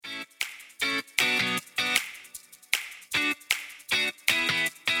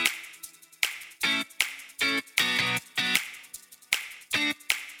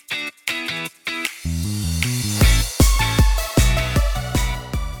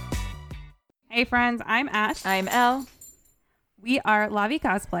Hey friends, I'm Ash. I'm Elle. We are Lavi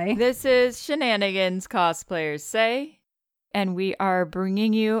Cosplay. This is Shenanigans Cosplayers Say, and we are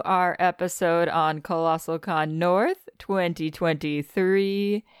bringing you our episode on Colossalcon North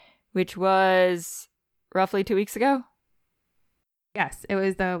 2023, which was roughly 2 weeks ago. Yes, it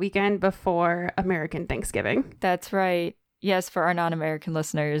was the weekend before American Thanksgiving. That's right. Yes, for our non-American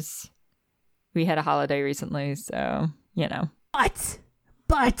listeners, we had a holiday recently, so, you know. But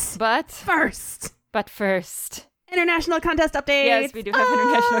first. International contest updates. Yes, we do have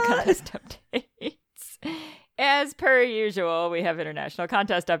international contest updates. As per usual, we have international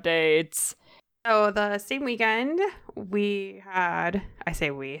contest updates. So the same weekend, we had, I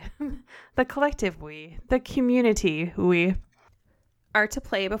say we, the collective we, the community we, Art to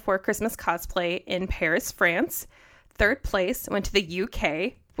Play Before Christmas cosplay in Paris, France. Third place went to the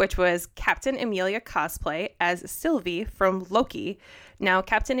UK, which was Captain Amelia cosplay as Sylvie from Loki. Now,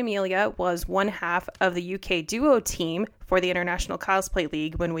 Captain Amelia was one half of the UK duo team for the International Cosplay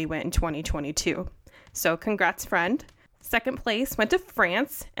League when we went in 2022. So congrats, friend. Second place went to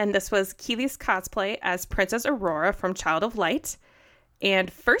France, and this was Keely's cosplay as Princess Aurora from Child of Light.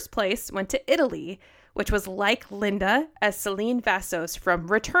 And first place went to Italy, which was Like Linda as Celine Vassos from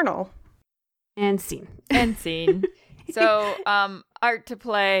Returnal. And scene. So, Art to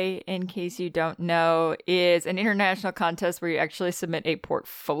Play, in case you don't know, is an international contest where you actually submit a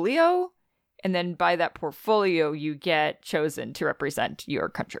portfolio, and then by that portfolio, you get chosen to represent your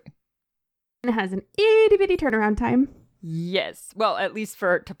country. And it has an itty-bitty turnaround time. Yes. Well, at least for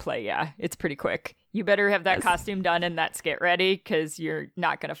Art to Play, yeah. It's pretty quick. You better have that costume done and that skit ready, because you're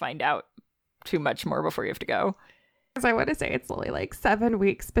not going to find out too much more before you have to go. Because I want to say it's only like 7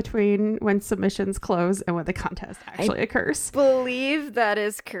 weeks between when submissions close and when the contest actually occurs. Believe that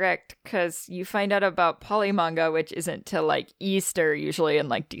is correct, because you find out about Polymanga, which isn't till like Easter, usually in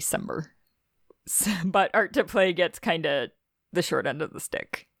like December. So, but Art to Play gets kind of the short end of the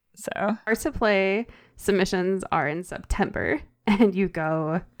stick. So Art to Play submissions are in September, and you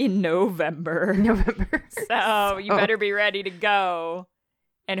go in November. So you better be ready to go.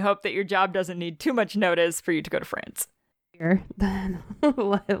 And hope that your job doesn't need too much notice for you to go to France. Then,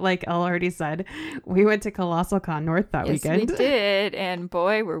 like Elle already said, we went to Colossalcon North that weekend. Yes, we did. And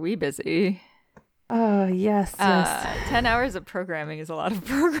boy, were we busy. Oh, yes. 10 hours of programming is a lot of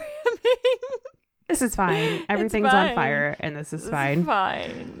programming. This is fine. Everything's on fire, and this is fine.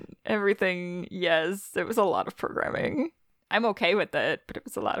 Fine. Everything, yes. It was a lot of programming. I'm okay with it, but it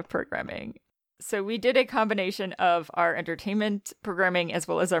was a lot of programming. So we did a combination of our entertainment programming as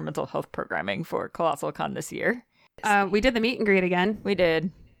well as our mental health programming for Colossalcon this year. We did the meet and greet again. We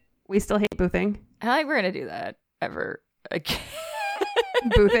did. We still hate boothing. I don't think we're going to do that ever again.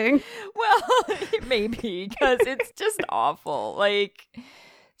 Boothing? Well, maybe, because it's just awful.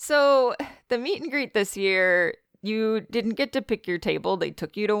 So the meet and greet this year, you didn't get to pick your table. They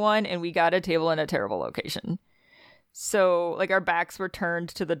took you to one, and we got a table in a terrible location. So, our backs were turned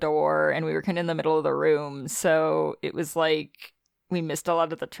to the door, and we were kind of in the middle of the room. So it was like we missed a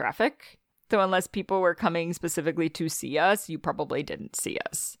lot of the traffic. So unless people were coming specifically to see us, you probably didn't see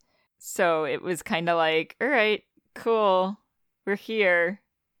us. So it was kind of like, all right, cool, we're here,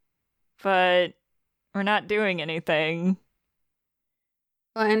 but we're not doing anything.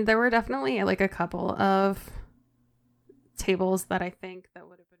 Well, and there were definitely a couple of tables that I think that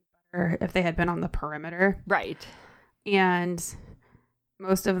would have been better if they had been on the perimeter. Right. And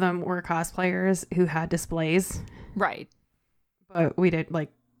most of them were cosplayers who had displays. Right. But we did,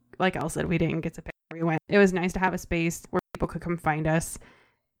 like Elle said, we didn't get to pick where we went. It was nice to have a space where people could come find us.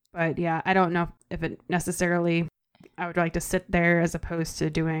 But yeah, I don't know if it necessarily, I would like to sit there as opposed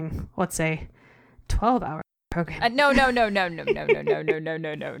to doing, let's say, 12-hour programming. No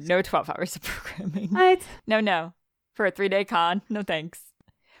 12 hours of programming. What? No. For a 3-day con, no thanks.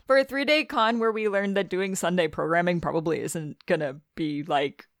 For a 3-day con where we learned that doing Sunday programming probably isn't gonna be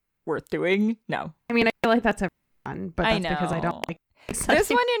worth doing. No. I mean, I feel like that's a fun, but that's because I don't like this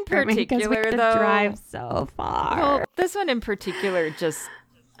one in particular, though. Drive so far. Well, this one in particular, just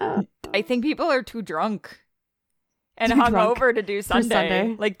I think people are too drunk and hungover to do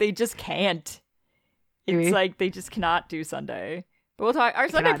Sunday. They just can't. It's they just cannot do Sunday. But we'll talk. Our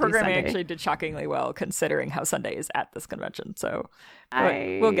Sunday programming actually did shockingly well, considering how Sunday is at this convention. So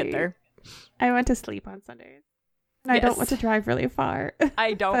we'll get there. I went to sleep on Sundays. And yes. I don't want to drive really far.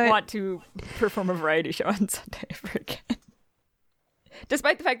 I don't want to perform a variety show on Sunday ever again.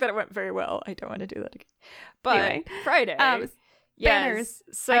 Despite the fact that it went very well, I don't want to do that again. But anyway, Friday. Banners. Yes.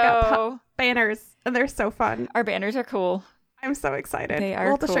 So I got banners, and they're so fun. Our banners are cool. I'm so excited. They are cool.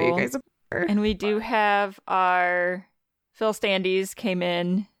 We'll have to show you guys a picture. And we do have our Phil Standees came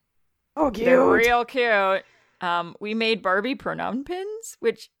in Oh, cute. They're real cute. We made Barbie pronoun pins,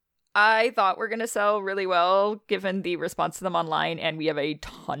 which I thought were going to sell really well given the response to them online, and we have a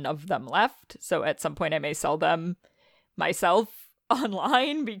ton of them left. So at some point I may sell them myself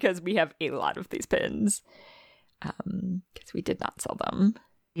online because we have a lot of these pins. Because we did not sell them.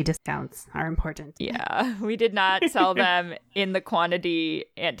 The discounts are important. Yeah, we did not sell them in the quantity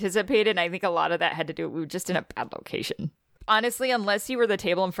anticipated. And I think a lot of that had to do with we were just in a bad location. Honestly, unless you were the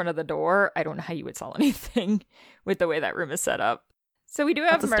table in front of the door, I don't know how you would sell anything with the way that room is set up. So we do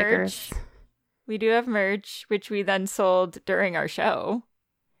have merch. We do have merch, which we then sold during our show.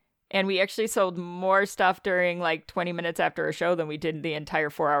 And we actually sold more stuff during like 20 minutes after our show than we did the entire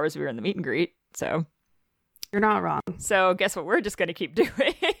 4 hours we were in the meet and greet. So you're not wrong. So guess what we're just going to keep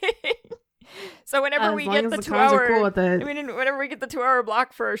doing. So whenever we get the 2 hour, whenever we get the 2 hour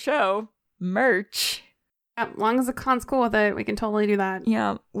block for our show, merch. As long as the con's cool with it, we can totally do that.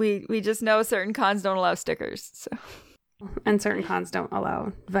 Yeah, we just know certain cons don't allow stickers. So. And certain cons don't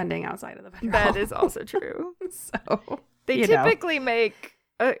allow vending outside of the vendor That hall. is also true. So they typically make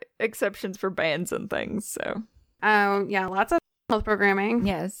exceptions for bands and things. So yeah, lots of health programming.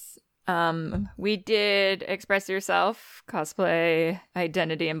 Yes. We did Express Yourself, cosplay,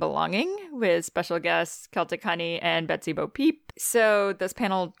 identity, and belonging with special guests Celtic Honey and Betsy Bo Peep. So this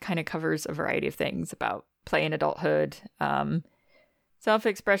panel kind of covers a variety of things about play in adulthood,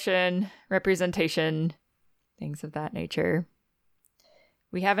 self-expression, representation, things of that nature.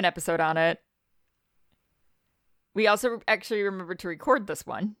 We have an episode on it. We also actually remembered to record this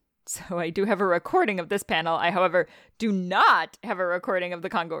one. So I do have a recording of this panel. I, however, do not have a recording of the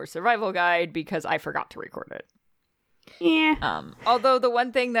Congo Survival Guide because I forgot to record it. Yeah. Although the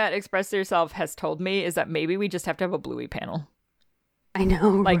one thing that Express Yourself has told me is that maybe we just have to have a Bluey panel. I know,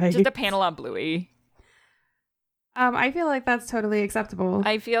 like right? just a panel on Bluey. I feel like that's totally acceptable.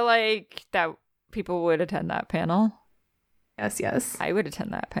 I feel like that people would attend that panel. Yes. I would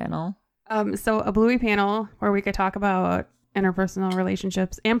attend that panel. So a Bluey panel where we could talk about interpersonal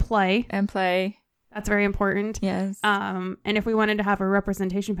relationships and play. That's very important. Yes. And if we wanted to have a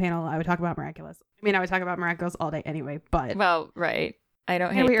representation panel, I would talk about Miraculous. I mean, I would talk about Miraculous all day anyway, but... Well, right. I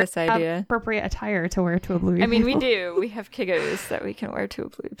don't hate this idea. Appropriate attire to wear to a Bluey panel. I mean, panel. we do. We have Kigos that we can wear to a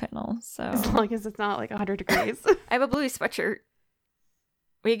Bluey panel, so... As long as it's not like 100 degrees. I have a Bluey sweatshirt.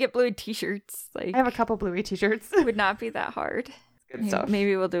 We get Bluey t-shirts. Like I have a couple Bluey t-shirts. It would not be that hard. Good stuff.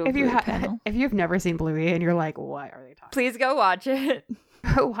 Maybe we'll do a Bluey panel. If you've never seen Bluey and you're like, what are they talking Please go watch it.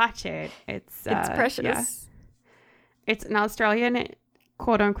 Go watch it. It's precious. Yeah. It's an Australian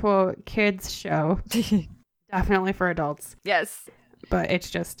quote-unquote kids show. Definitely for adults. Yes. But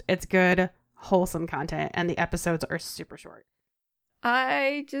it's good, wholesome content, and the episodes are super short.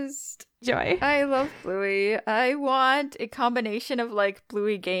 Joy. I love Bluey. I want a combination of like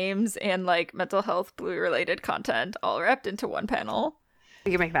Bluey games and like mental health Bluey related content all wrapped into one panel.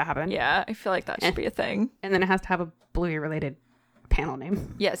 We can make that happen. Yeah, I feel like that should be a thing. And then it has to have a Bluey related panel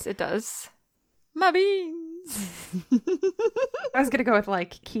name. Yes, it does. My beans. I was gonna go with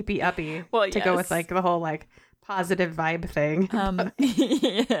like Keepy Uppy go with like the whole like positive vibe thing.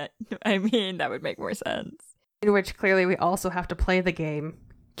 Yeah, I mean that would make more sense. In which clearly we also have to play the game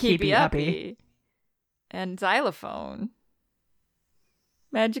Keepy Uppy and xylophone,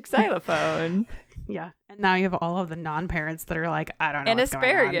 magic xylophone. Yeah, and now you have all of the non-parents that are like, I don't know, and what's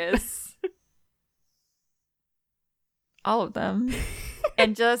asparagus. All of them,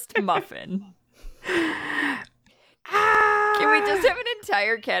 and just muffin. Can we just have an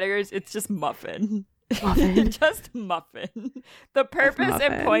entire category? It's just muffin. Just muffin. The purpose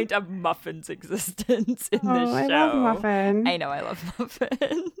and point of Muffin's existence in this show. I love Muffin. I know, I love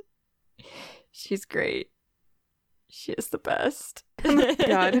Muffin. She's great. She is the best. Oh my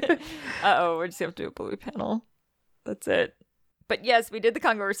god. Uh-oh, we're just going to have to do a Bluey panel. That's it. But yes, we did the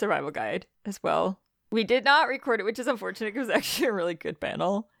Congo Survival Guide as well. We did not record it, which is unfortunate because it was actually a really good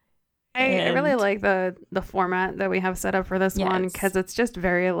panel. I really like the format that we have set up for this one because it's just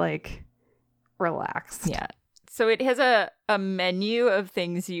very like relaxed. Yeah. So it has a menu of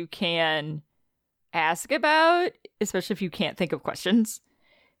things you can ask about, especially if you can't think of questions.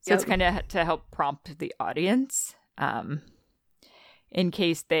 So it's kind of to help prompt the audience in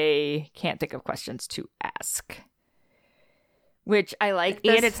case they can't think of questions to ask. Which I like.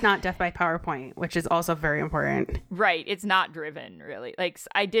 And it's not death by PowerPoint, which is also very important. Right. It's not driven, really. Like,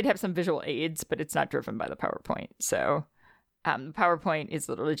 I did have some visual aids, but it's not driven by the PowerPoint. So the PowerPoint is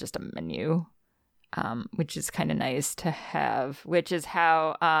literally just a menu, which is kind of nice to have, which is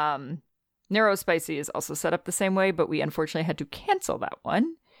how Neurospicy is also set up the same way, but we unfortunately had to cancel that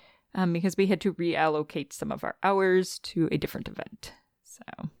one because we had to reallocate some of our hours to a different event.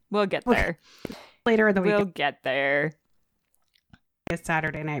 So We'll get there. Later in the week. We'll get there. A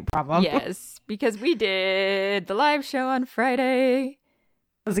Saturday night problem. Yes, because we did the live show on Friday.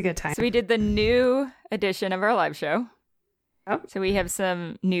 It was a good time. So we did the new edition of our live show. Oh. So we have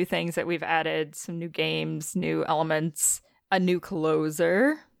some new things that we've added, some new games, new elements, a new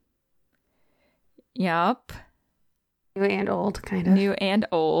closer. Yup. New and old, kind of. New and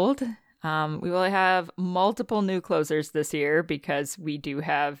old. We will have multiple new closers this year because we do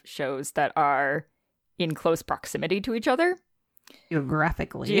have shows that are in close proximity to each other.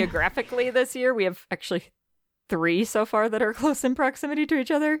 Geographically this year, we have actually 3 so far that are close in proximity to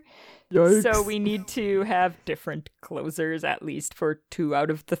each other. Yikes. So we need to have different closers at least for 2 out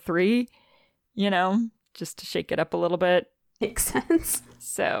of the 3, just to shake it up a little bit. Makes sense.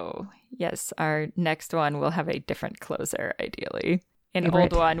 So, yes, our next one will have a different closer, ideally. An Favorite.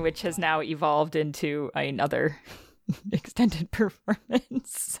 old one, which has now evolved into another extended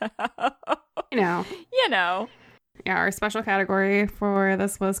performance. You know. Yeah, our special category for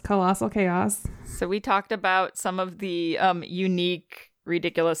this was Colossal Chaos. So we talked about some of the unique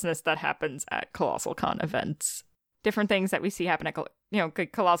ridiculousness that happens at Colossalcon events. Different things that we see happen at,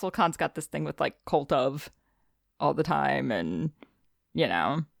 Colossalcon's got this thing with like Cult of all the time and,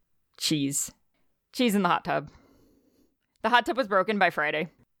 cheese. Cheese in the hot tub. The hot tub was broken by Friday.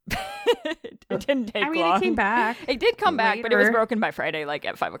 It didn't take long. It came back. It did come back, but it was broken by Friday, like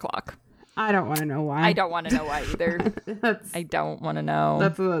at 5 o'clock. I don't want to know why. I don't want to know why either. I don't want to know.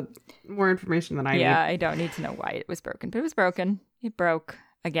 That's more information than I need. Yeah, I don't need to know why it was broken, but it was broken. It broke.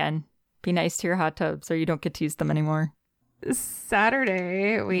 Again, be nice to your hot tubs or you don't get to use them anymore.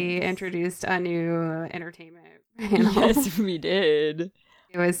 Saturday, we introduced a new entertainment panel. Yes, we did.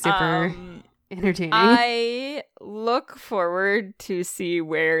 It was super entertaining. I look forward to see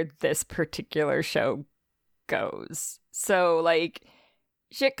where this particular show goes. So,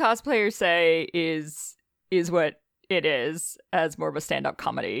 shit cosplayers say is what it is as more of a stand-up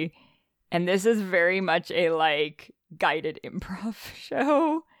comedy. And this is very much a, guided improv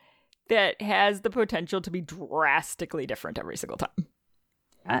show that has the potential to be drastically different every single time.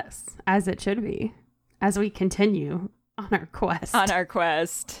 Yes, as it should be. As we continue on our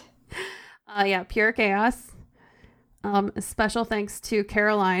quest. Yeah, pure chaos. Special thanks to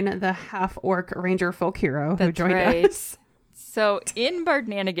Caroline, the half-orc ranger folk hero who joined us. So in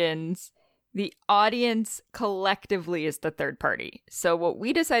Bardnanigans, the audience collectively is the third party. So what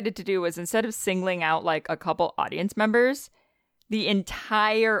we decided to do was instead of singling out a couple audience members, the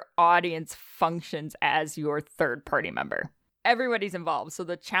entire audience functions as your third party member. Everybody's involved. So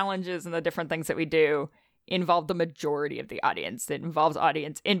the challenges and the different things that we do involve the majority of the audience. It involves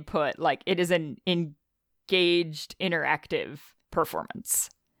audience input. It is an engaged, interactive performance,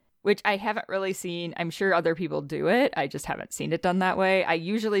 which I haven't really seen. I'm sure other people do it. I just haven't seen it done that way. I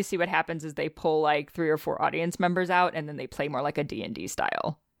usually see what happens is they pull 3 or 4 audience members out and then they play more like a D&D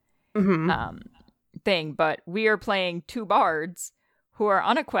style thing. But we are playing 2 bards who are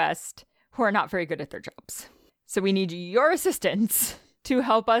on a quest who are not very good at their jobs. So we need your assistance to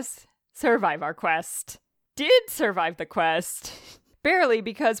help us survive our quest. Did survive the quest. Barely,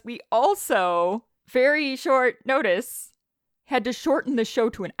 because we also, very short notice, had to shorten the show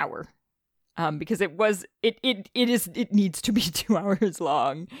to an hour. Because it needs to be 2 hours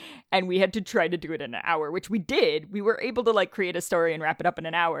long. And we had to try to do it in an hour, which we did. We were able to create a story and wrap it up in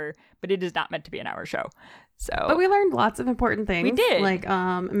an hour, but it is not meant to be an hour show. But we learned lots of important things. We did.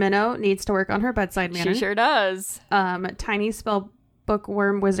 Minnow needs to work on her bedside manner. She sure does. Tiny spell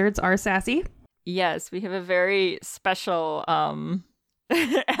bookworm wizards are sassy. Yes, we have a very special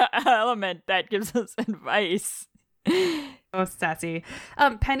element that gives us advice. Oh, sassy.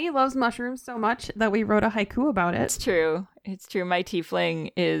 Penny loves mushrooms so much that we wrote a haiku about it. It's true. My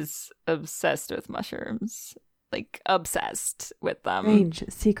tiefling is obsessed with mushrooms. Obsessed with them. Strange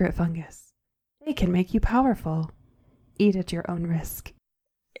secret fungus. They can make you powerful. Eat at your own risk.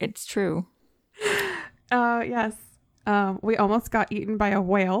 It's true. Yes. We almost got eaten by a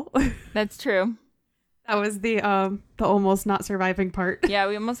whale. That's true. That was the almost not surviving part. Yeah,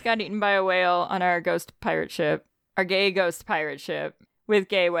 we almost got eaten by a whale on our ghost pirate ship. Our gay ghost pirate ship with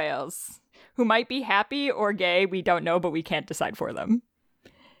gay whales who might be happy or gay. We don't know, but we can't decide for them.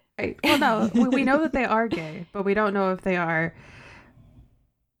 Right. Well, no, we know that they are gay, but we don't know if they are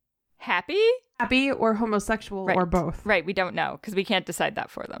happy or homosexual or both. Right. We don't know because we can't decide that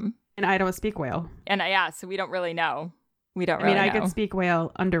for them. And I don't speak whale. And so we don't really know. I could speak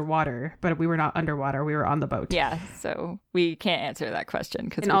whale underwater, but we were not underwater. We were on the boat. Yeah. So we can't answer that question.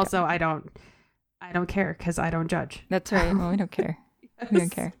 And also I don't care because I don't judge. That's right. Well, we don't care. Yes. We don't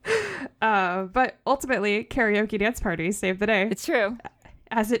care. But ultimately, karaoke dance parties saved the day. It's true.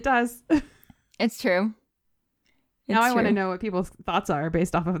 As it does. It's true. Now I want to know what people's thoughts are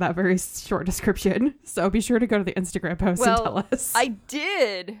based off of that very short description. So be sure to go to the Instagram post and tell us. I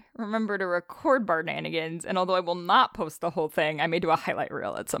did remember to record Bardanigans, and although I will not post the whole thing, I may do a highlight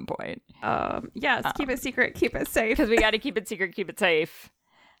reel at some point. Yes, keep it secret, keep it safe. Because we got to keep it secret, keep it safe.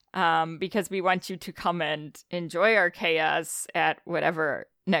 Because we want you to come and enjoy our chaos at whatever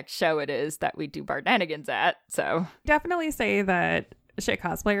next show it is that we do Bardanigans at. So definitely say that shit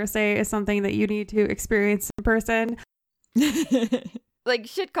cosplayers say is something that you need to experience in person. Like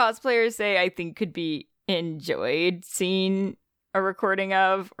shit cosplayers say, I think could be enjoyed seeing a recording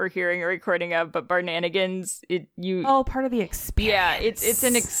of or hearing a recording of, but Bardanigans, part of the experience. Yeah, it's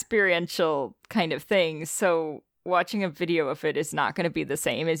an experiential kind of thing. So watching a video of it is not going to be the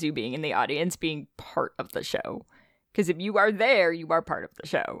same as you being in the audience, being part of the show. Because if you are there, you are part of the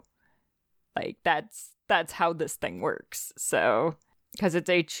show. Like that's how this thing works. So because it's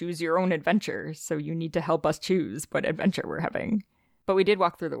a choose your own adventure, so you need to help us choose what adventure we're having. But we did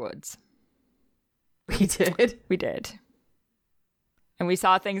walk through the woods. We did. We did. And we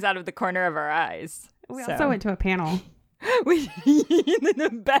saw things out of the corner of our eyes. We also went to a panel.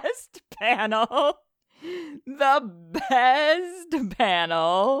 The best panel. The best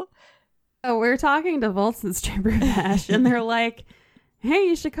panel. Oh, we're talking to Volson's Chamber Bash, and they're like, hey,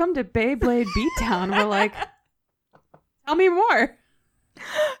 you should come to Beyblade Beatdown. We're like, tell me more.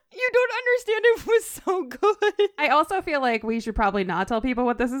 You don't understand, it was so good. I also feel like we should probably not tell people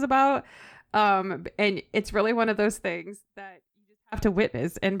what this is about. And it's really one of those things that you just have to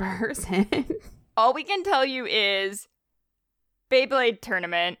witness in person. All we can tell you is Beyblade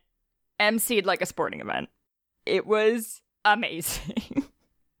tournament emceed like a sporting event. It was amazing.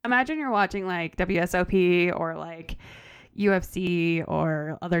 Imagine you're watching like WSOP or like UFC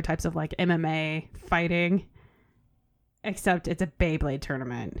or other types of like MMA fighting. Except it's a Beyblade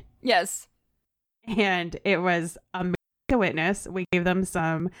tournament. Yes. And it was amazing to witness. We gave them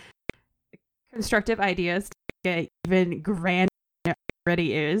some constructive ideas to get even grander than it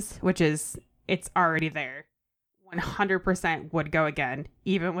already is, which is, it's already there. 100% would go again,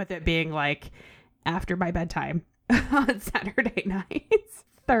 even with it being like after my bedtime on Saturday nights.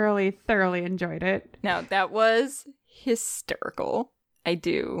 Thoroughly enjoyed it. No, that was hysterical. I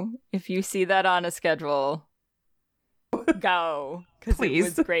do. If you see that on a schedule, go, because it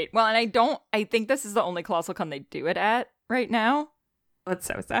was great. Well, and I think this is the only Colossalcon they do it at right now. That's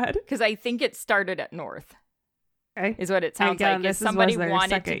so sad. Because I think it started at North. Okay. Is what it sounds like. If somebody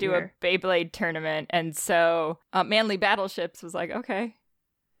wanted to do a Beyblade tournament, and so Manly Battleships was like, okay,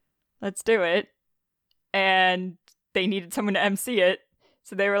 let's do it. And they needed someone to MC it.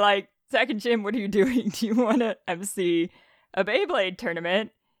 So they were like, Zach and Jim, what are you doing? Do you want to MC a Beyblade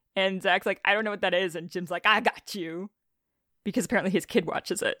tournament? And Zach's like, I don't know what that is. And Jim's like, I got you. Because apparently his kid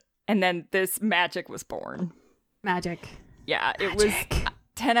watches it. And then this magic was born. Magic. Yeah, it was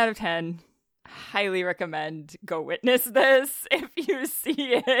 10 out of 10. Highly recommend go witness this if you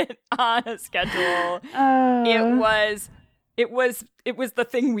see it on a schedule. It was the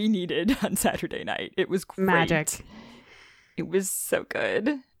thing we needed on Saturday night. It was great. Magic. It was so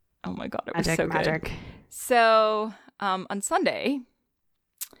good. Oh my god, it was so magic. Good. So on Sunday,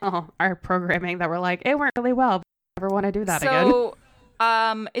 our programming that we're like, it went really well. Never want to do that again.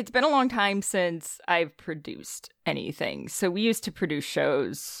 So it's been a long time since I've produced anything. So we used to produce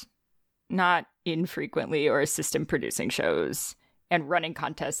shows, not infrequently, or assistant producing shows and running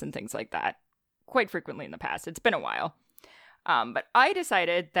contests and things like that quite frequently in the past. It's been a while. But I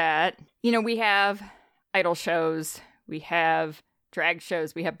decided that, we have idol shows, we have drag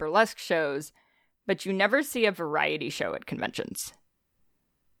shows, we have burlesque shows, but you never see a variety show at conventions.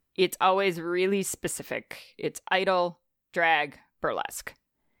 It's always really specific. It's idol, drag, burlesque.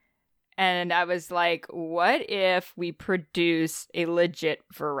 And I was like, what if we produce a legit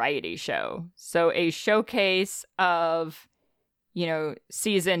variety show? So a showcase of,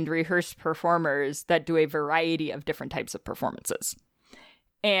 seasoned, rehearsed performers that do a variety of different types of performances.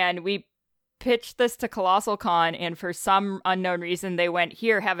 And we pitched this to Colossalcon, and for some unknown reason, they went,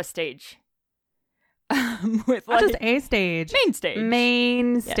 here, have a stage. With not just a stage.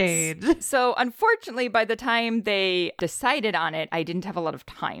 Main stage. So unfortunately, by the time they decided on it, I didn't have a lot of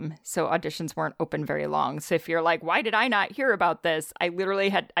time. So auditions weren't open very long. So if you're like, why did I not hear about this? I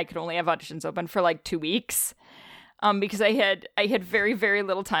could only have auditions open for like 2 weeks. Because I had very, very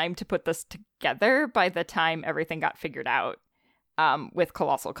little time to put this together by the time everything got figured out with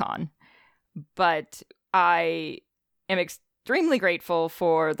Colossalcon. But I am extremely grateful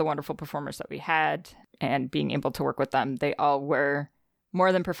for the wonderful performers that we had and being able to work with them. They all were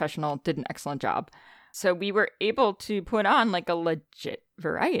more than professional, did an excellent job. So we were able to put on like a legit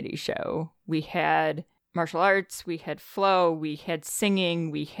variety show. We had martial arts, we had flow, we had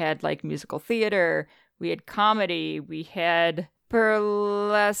singing, we had like musical theater, we had comedy, we had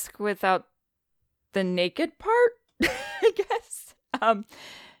burlesque without the naked part, I guess.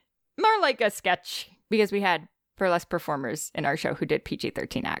 More like a sketch, because we had burlesque performers in our show who did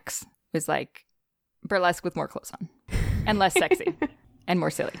PG-13 acts. It was like burlesque with more clothes on and less sexy and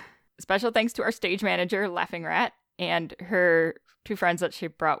more silly. Special thanks to our stage manager, Laughing Rat, and her 2 friends that she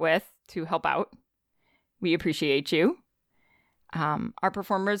brought with to help out. We appreciate you. Our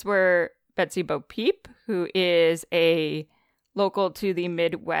performers were Betsy Bo Peep, who is a local to the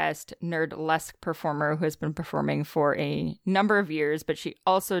Midwest nerdlesque performer who has been performing for a number of years, but she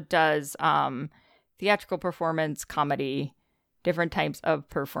also does theatrical performance, comedy, different types of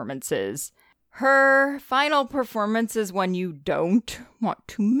performances. Her final performance is one you don't want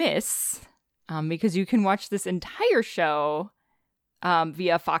to miss, because you can watch this entire show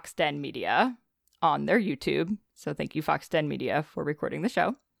via Fox Den Media on their YouTube. So thank you, Fox Den Media, for recording the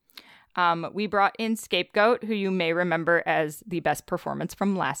show. We brought in Scapegoat, who you may remember as the best performance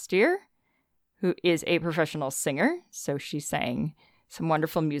from last year, who is a professional singer. So she sang some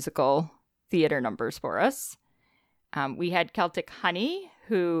wonderful musical theater numbers for us. We had Celtic Honey,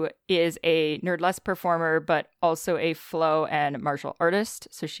 who is a nerdlesque performer, but also a flow and martial artist.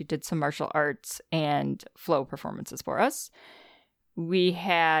 So she did some martial arts and flow performances for us. We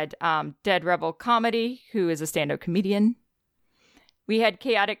had Dead Rebel Comedy, who is a stand-up comedian. We had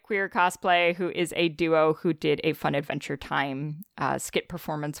Chaotic Queer Cosplay, who is a duo who did a Fun Adventure Time skit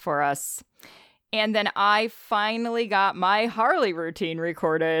performance for us. And then I finally got my Harley routine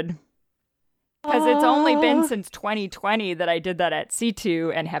recorded. Because it's only been since 2020 that I did that at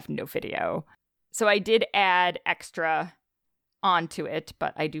C2 and have no video. So I did add extra onto it,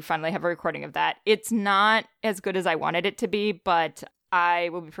 but I do finally have a recording of that. It's not as good as I wanted it to be, but I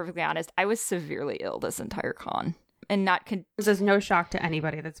will be perfectly honest, I was severely ill this entire con. And not this is no shock to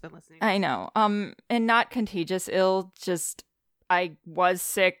anybody that's been listening. I know. And not contagious ill, just I was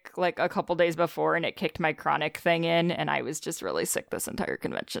sick like a couple days before and it kicked my chronic thing in, and I was just really sick this entire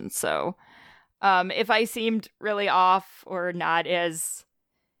convention. So if I seemed really off or not as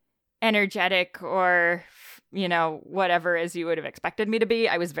energetic or, you know, whatever as you would have expected me to be,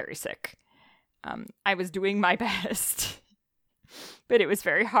 I was very sick. I was doing my best, but it was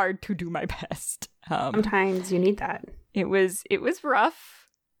very hard to do my best. Sometimes you need that. It was rough.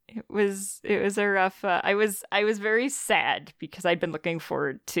 It was a rough. I was very sad because I'd been looking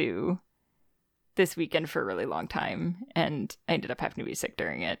forward to this weekend for a really long time, and I ended up having to be sick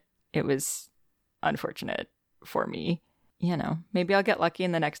during it. It was unfortunate for me. You know, maybe I'll get lucky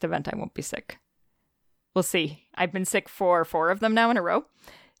in the next event I won't be sick. We'll see. I've been sick for 4 of them now in a row.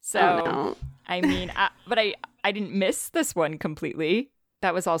 So, no. I mean, but I didn't miss this one completely.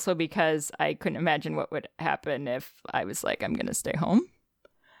 That was also because I couldn't imagine what would happen if I was like, I'm going to stay home.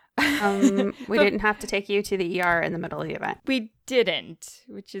 We didn't have to take you to the ER in the middle of the event. We didn't,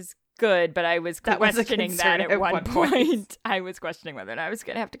 which is good, but I was questioning that at one point. I was questioning whether or not I was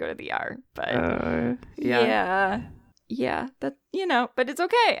going to have to go to the ER, but yeah, that, you know, but it's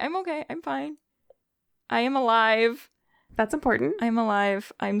okay. I'm okay. I'm fine. I am alive. That's important. I'm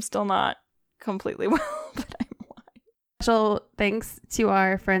alive. I'm still not completely well, but I'm alive. Special thanks to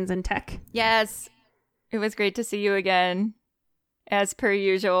our friends in tech. Yes. It was great to see you again. As per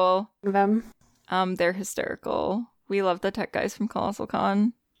usual. Them. They're hysterical. We love the tech guys from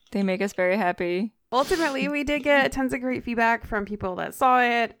Colossalcon. They make us very happy. Ultimately, we did get tons of great feedback from people that saw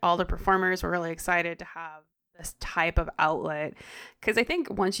it. All the performers were really excited to have this type of outlet. Because I think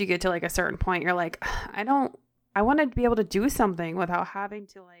once you get to like a certain point, you're like, I want to be able to do something without having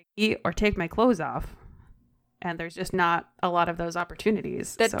to like eat or take my clothes off. And there's just not a lot of those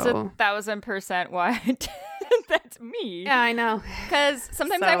opportunities. That's 1,000% why that's me. Yeah, I know. Because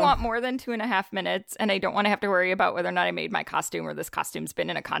sometimes I want more than 2.5 minutes, and I don't want to have to worry about whether or not I made my costume or this costume's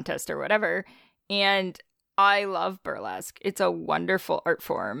been in a contest or whatever. And I love burlesque. It's a wonderful art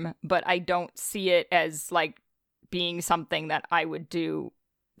form, but I don't see it as like being something that I would do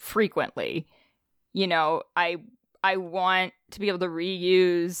frequently. You know, I want to be able to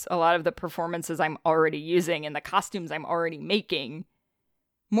reuse a lot of the performances I'm already using and the costumes I'm already making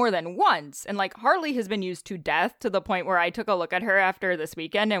more than once. And like Harley has been used to death to the point where I took a look at her after this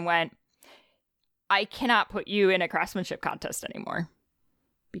weekend and went, I cannot put you in a craftsmanship contest anymore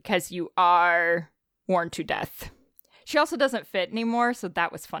because you are worn to death. She also doesn't fit anymore, so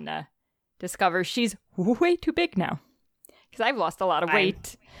that was fun to discover. She's way too big now because I've lost a lot of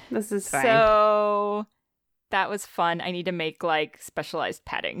weight. This is fine. So that was fun. I need to make like specialized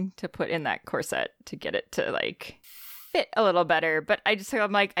padding to put in that corset to get it to like fit a little better. But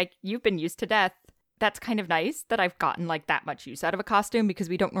I'm like, you've been used to death. That's kind of nice that I've gotten like that much use out of a costume because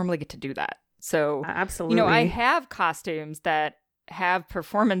we don't normally get to do that. So, absolutely. You know, I have costumes that have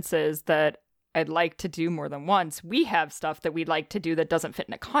performances that I'd like to do more than once. We have stuff that we'd like to do that doesn't fit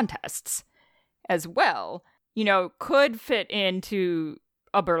into contests as well. You know, could fit into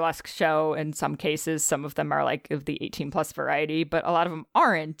a burlesque show in some cases. Some of them are like of the 18 plus variety, but a lot of them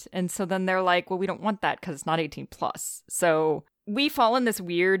aren't. And so then they're like, well, we don't want that because it's not 18 plus. So we fall in this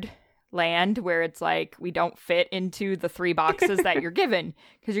weird land where it's like we don't fit into the 3 boxes that you're given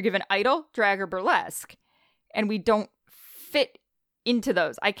because you're given idol, drag, or burlesque, and we don't fit into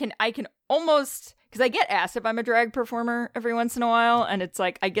those. I can almost, because I get asked if I'm a drag performer every once in a while, and it's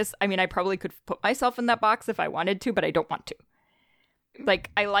like, I probably could put myself in that box if I wanted to, but I don't want to.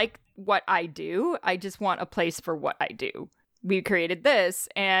 Like, I like what I do. I just want a place for what I do. We created this,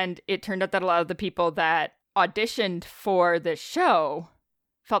 and it turned out that a lot of the people that auditioned for this show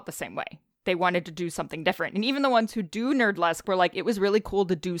felt the same way. They wanted to do something different. And even the ones who do Nerdlesque were like, it was really cool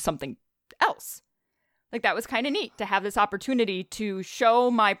to do something else. Like, that was kind of neat to have this opportunity to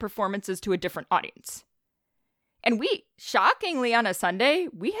show my performances to a different audience. And we, shockingly, on a Sunday,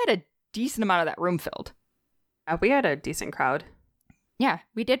 we had a decent amount of that room filled. We had a decent crowd. Yeah,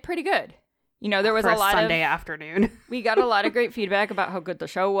 we did pretty good. You know, there was for a lot Sunday afternoon. We got a lot of great feedback about how good the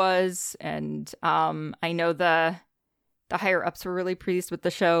show was. And I know the higher ups were really pleased with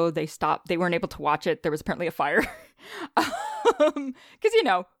the show. They weren't able to watch it. There was apparently a fire. Because, you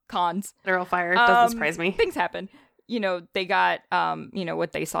know, cons. Literal fire. Doesn't surprise me. Things happen. You know, they got,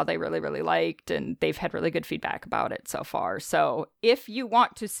 what they saw they really, really liked. And they've had really good feedback about it so far. So if you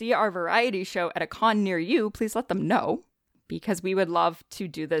want to see our variety show at a con near you, please let them know. Because we would love to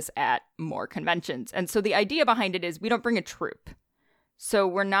do this at more conventions. And so the idea behind it is we don't bring a troupe. So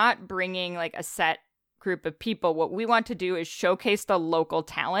we're not bringing like a set group of people. What we want to do is showcase the local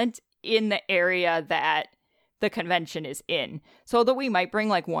talent in the area that the convention is in. So although we might bring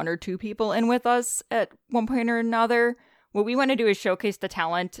like 1 or 2 people in with us at one point or another, what we want to do is showcase the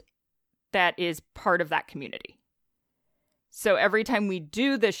talent that is part of that community. So every time we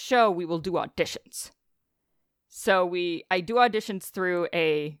do this show, we will do auditions. So I do auditions through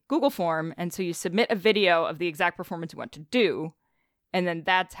a Google form, and so you submit a video of the exact performance you want to do, and then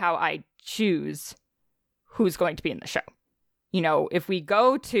that's how I choose who's going to be in the show. You know, if we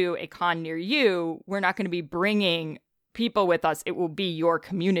go to a con near you, we're not going to be bringing people with us. It will be your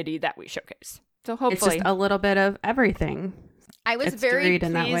community that we showcase. So hopefully... It's just a little bit of everything. I was very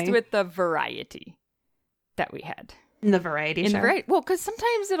pleased with the variety that we had. In the variety show? Well, because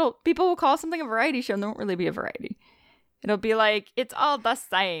sometimes people will call something a variety show and there won't really be a variety. It'll be like, it's all the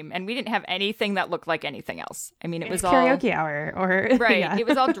same. And we didn't have anything that looked like anything else. I mean, it was all... karaoke hour or... Right. Yeah. It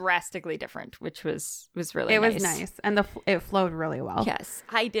was all drastically different, which was really nice. It was nice. And it flowed really well. Yes.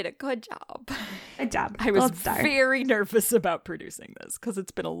 I did a good job. Good job. I was very nervous about producing this because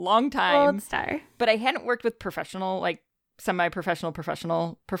it's been a long time. Gold star. But I hadn't worked with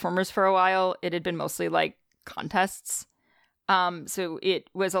semi-professional performers for a while. It had been mostly like contests. So it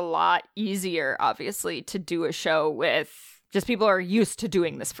was a lot easier, obviously, to do a show with just people who are used to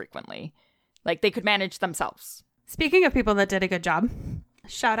doing this frequently. Like, they could manage themselves. Speaking of people that did a good job,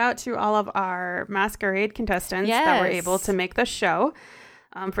 shout out to all of our masquerade contestants that were able to make the show.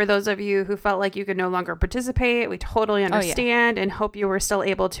 For those of you who felt like you could no longer participate, we totally understand and hope you were still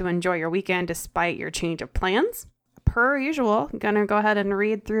able to enjoy your weekend despite your change of plans. Per usual, I'm going to go ahead and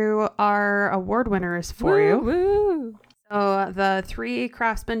read through our award winners for you. Woo! So the 3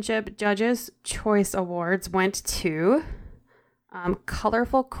 Craftsmanship Judges' Choice Awards went to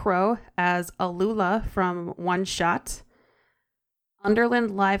Colorful Crow as Alula from One Shot,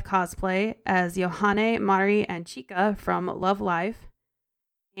 Underland Live Cosplay as Johanne, Mari, and Chica from Love Live,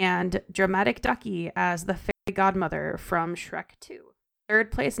 and Dramatic Ducky as the Fairy Godmother from Shrek 2.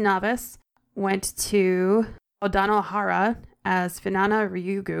 Third place novice went to Odano Hara as Finana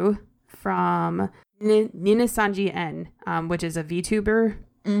Ryugu from Ninasanji N, which is a VTuber.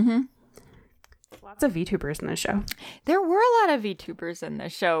 Mm-hmm. Lots of VTubers in this show. There were a lot of VTubers in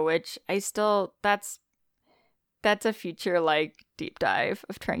this show, which that's a future like deep dive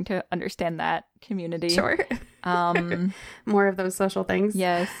of trying to understand that community. Sure. More of those social things.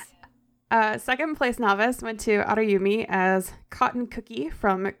 Yes. Second place novice went to Arayumi as Cotton Cookie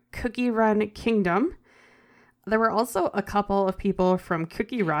from Cookie Run Kingdom. There were also a couple of people from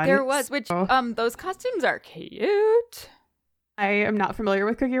Cookie Run. There was, which those costumes are cute. I am not familiar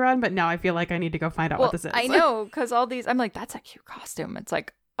with Cookie Run, but now I feel like I need to go find out what this is. I know, because all these, I'm like, that's a cute costume. It's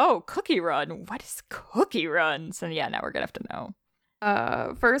like, oh, Cookie Run. What is Cookie Run? So yeah, now we're going to have to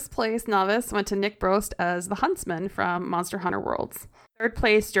know. First place novice went to Nick Brost as the Huntsman from Monster Hunter Worlds. Third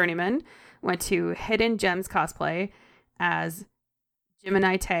place journeyman went to Hidden Gems cosplay as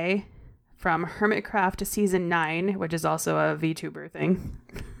Gemini Tay from Hermitcraft Season 9, which is also a VTuber thing.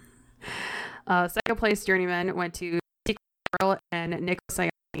 Second place journeyman went to Secret Girl and Nico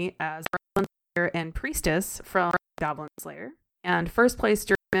Sayani as Goblin Slayer and Priestess from Goblin Slayer. And first place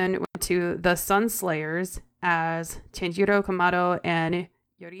journeyman went to the Sun Slayers as Tanjiro Kamado and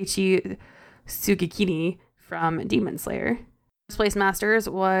Yoriichi Sugikini from Demon Slayer. First place masters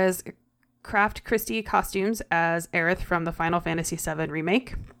was Craft Christie Costumes as Aerith from the Final Fantasy VII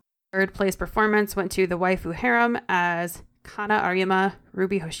Remake. Third place performance went to the Waifu Harem as Kana Arima,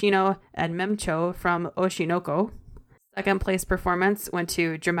 Ruby Hoshino, and Memcho from Oshinoko. Second place performance went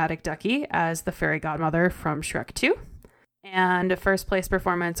to Dramatic Ducky as the Fairy Godmother from Shrek 2. And first place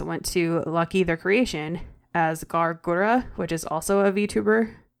performance went to Lucky the Creation as Gargura, which is also a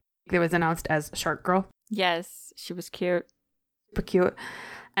VTuber. It was announced as Shark Girl. Yes, she was cute. Super cute.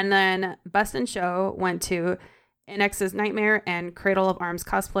 And then Best in Show went to NX's Nightmare and Cradle of Arms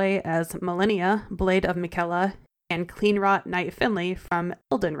cosplay as Millennia, Blade of Michaela, and Cleanrot Knight Finley from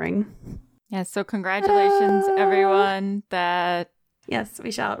Elden Ring. Yeah, so congratulations, Ta-da! everyone. Yes,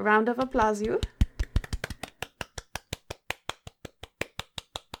 we shall round of applause you.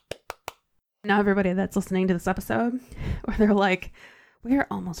 Now everybody that's listening to this episode, where they're like, we're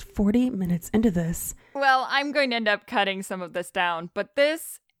almost 40 minutes into this. Well, I'm going to end up cutting some of this down, but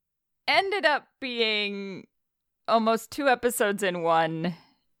this ended up being almost 2 episodes in one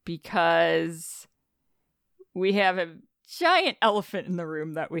because we have a giant elephant in the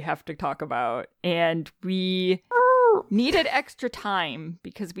room that we have to talk about, and we needed extra time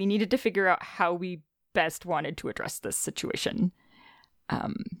because we needed to figure out how we best wanted to address this situation.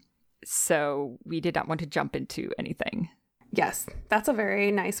 So we did not want to jump into anything. Yes, that's a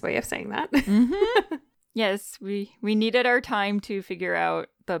very nice way of saying that. Mm-hmm. Yes, we needed our time to figure out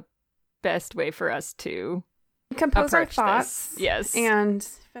the best way for us to compose our thoughts. This. Yes. And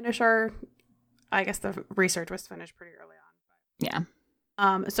finish our, I guess the research was finished pretty early on.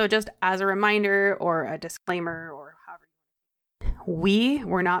 Yeah. So just as a reminder or a disclaimer or however, we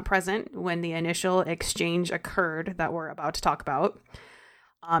were not present when the initial exchange occurred that we're about to talk about.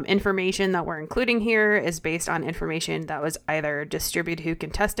 Information that we're including here is based on information that was either distributed to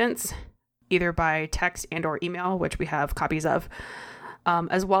contestants, either by text and or email, which we have copies of,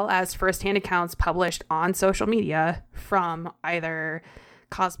 as well as firsthand accounts published on social media from either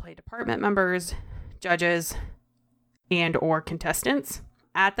cosplay department members, judges, and or contestants.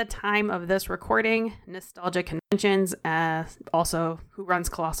 At the time of this recording, Nostalgia Conventions, also who runs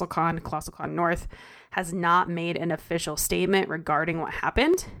Colossalcon North, has not made an official statement regarding what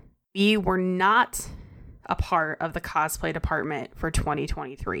happened. We were not a part of the cosplay department for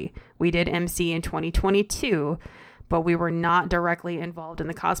 2023. We did MC in 2022, but we were not directly involved in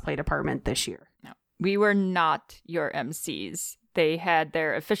the cosplay department this year. No, we were not your MCs. They had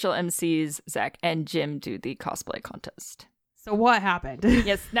their official MCs, Zach and Jim, do the cosplay contest. So what happened?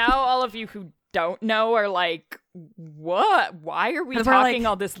 Yes, now all of you who don't know are like, what? Why are we talking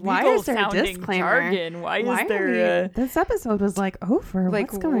all this legal sounding jargon? Why is there this episode was like over?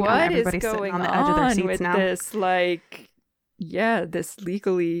 Like, what's going on? Everybody's sitting on the edge of their seats now. This, like, yeah, this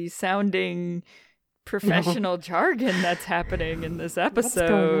legally sounding professional jargon that's happening in this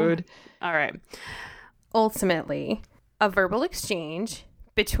episode. All right. Ultimately, a verbal exchange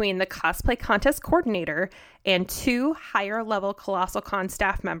between the cosplay contest coordinator and 2 higher-level Colossalcon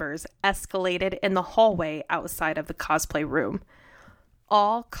staff members escalated in the hallway outside of the cosplay room.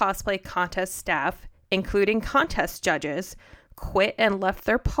 All cosplay contest staff, including contest judges, quit and left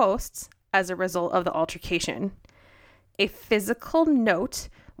their posts as a result of the altercation. A physical note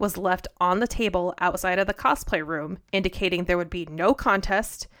was left on the table outside of the cosplay room, indicating there would be no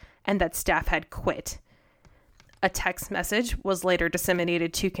contest and that staff had quit. A text message was later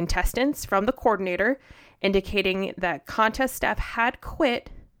disseminated to contestants from the coordinator, indicating that contest staff had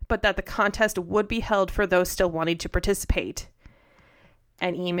quit, but that the contest would be held for those still wanting to participate.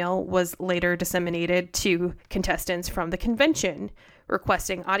 An email was later disseminated to contestants from the convention,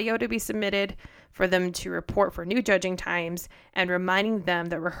 requesting audio to be submitted for them to report for new judging times and reminding them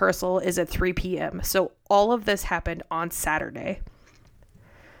that rehearsal is at 3 p.m. So all of this happened on Saturday.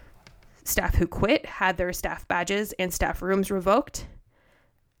 Staff who quit had their staff badges and staff rooms revoked,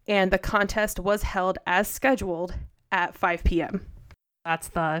 and the contest was held as scheduled at 5 p.m. That's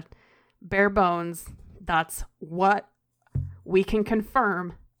the bare bones. That's what we can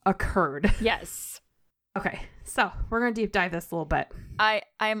confirm occurred. Yes. Okay, so we're going to deep dive this a little bit.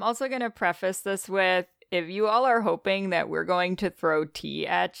 I'm also going to preface this with, if you all are hoping that we're going to throw tea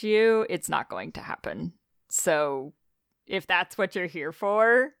at you, it's not going to happen. So if that's what you're here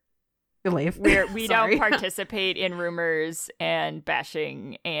for, you leave. We don't participate in rumors and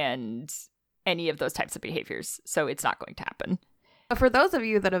bashing and any of those types of behaviors. So it's not going to happen. But for those of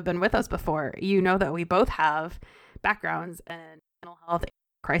you that have been with us before, you know that we both have backgrounds in mental health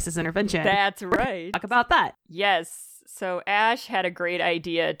crisis intervention. That's right. Talk about that. Yes. So Ash had a great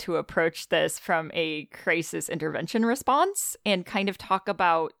idea to approach this from a crisis intervention response and kind of talk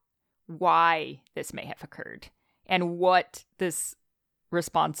about why this may have occurred and why this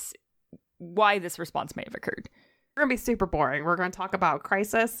response may have occurred. We're going to be super boring. We're going to talk about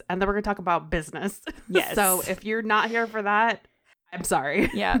crisis and then we're going to talk about business. Yes. So if you're not here for that, I'm sorry.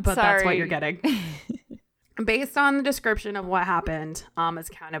 Yeah, but sorry. That's what you're getting. Based on the description of what happened, as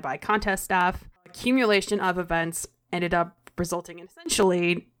counted by contest staff, accumulation of events ended up resulting in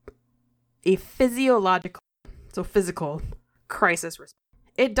essentially a physical crisis response.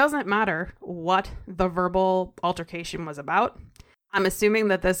 It doesn't matter what the verbal altercation was about. I'm assuming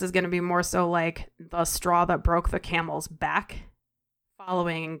that this is going to be more so like the straw that broke the camel's back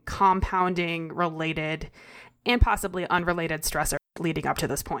following compounding related and possibly unrelated stressors leading up to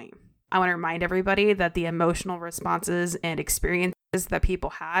this point. I want to remind everybody that the emotional responses and experiences that people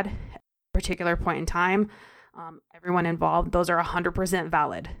had at a particular point in time, everyone involved, those are 100%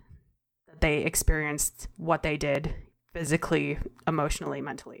 valid. That they experienced what they did physically, emotionally,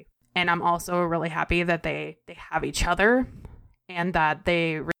 mentally. And I'm also really happy that they have each other and that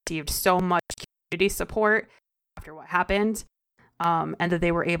they received so much community support after what happened, and that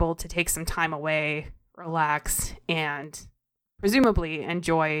they were able to take some time away, relax, and presumably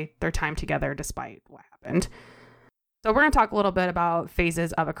enjoy their time together despite what happened. So we're going to talk a little bit about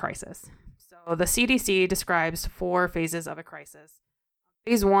phases of a crisis. So the CDC describes 4 phases of a crisis.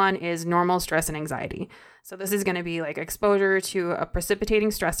 Phase 1 is normal stress and anxiety. So this is going to be like exposure to a precipitating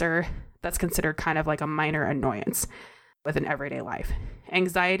stressor that's considered kind of like a minor annoyance within everyday life.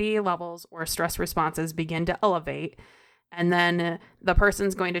 Anxiety levels or stress responses begin to elevate, and then the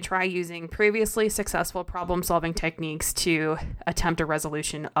person's going to try using previously successful problem-solving techniques to attempt a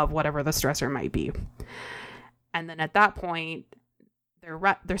resolution of whatever the stressor might be. And then at that point,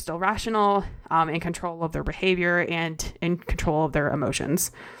 they're still rational, in control of their behavior and in control of their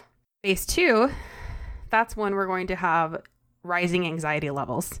emotions. Phase 2, that's when we're going to have rising anxiety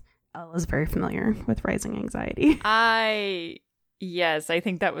levels. Elle is very familiar with rising anxiety. Yes, I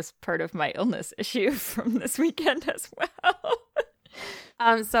think that was part of my illness issue from this weekend as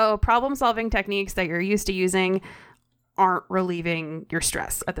well. So problem-solving techniques that you're used to using aren't relieving your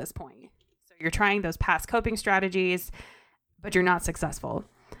stress at this point. So you're trying those past coping strategies, but you're not successful.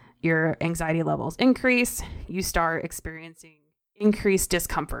 Your anxiety levels increase. You start experiencing increased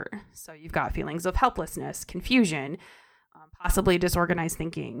discomfort. So you've got feelings of helplessness, confusion, possibly disorganized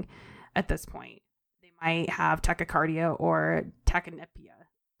thinking at this point. They might have tachycardia or tachypnea.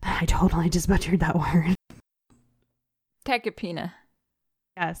 I totally just butchered that word. Tachypnea.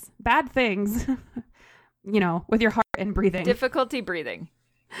 Yes. Bad things, with your heart and breathing. Difficulty breathing.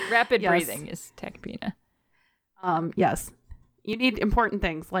 Rapid breathing is tachypnea. Yes. You need important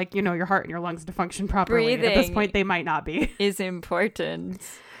things like, your heart and your lungs to function properly. Breathing at this point, they might not be. Is important.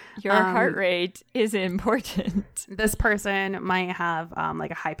 Your heart rate is important. This person might have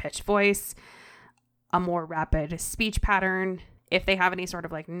like a high-pitched voice, a more rapid speech pattern. If they have any sort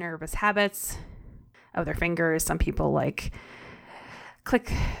of like nervous habits of their fingers, some people like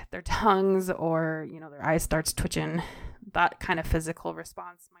click their tongues or, their eyes starts twitching. That kind of physical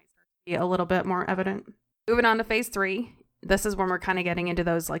response might start to be a little bit more evident. Moving on to phase 3. This is when we're kind of getting into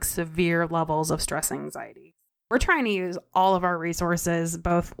those like severe levels of stress and anxiety. We're trying to use all of our resources,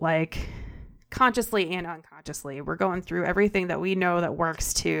 both like consciously and unconsciously. We're going through everything that we know that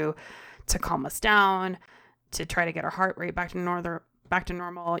works to calm us down, to try to get our heart rate back to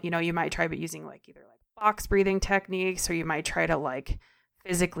normal. You might try using like either like box breathing techniques, or you might try to like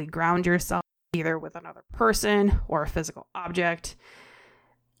physically ground yourself either with another person or a physical object.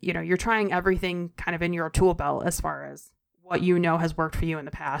 You're trying everything kind of in your tool belt as far as what has worked for you in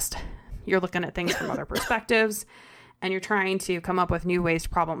the past. You're looking at things from other perspectives, and you're trying to come up with new ways to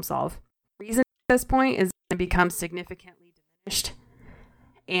problem solve. The reason at this point is going to become significantly diminished,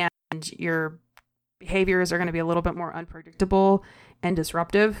 and your behaviors are going to be a little bit more unpredictable and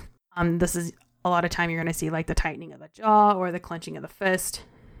disruptive. This is a lot of time you're going to see like the tightening of the jaw or the clenching of the fist.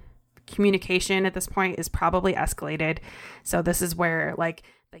 Communication at this point is probably escalated. So this is where like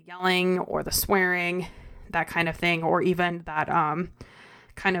the yelling or the swearing, that kind of thing, or even that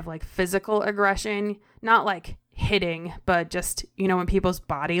kind of like physical aggression, not like hitting, but just, when people's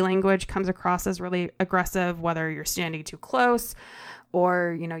body language comes across as really aggressive, whether you're standing too close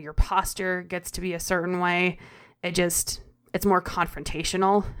or, your posture gets to be a certain way, it's more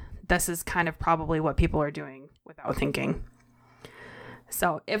confrontational. This is kind of probably what people are doing without thinking.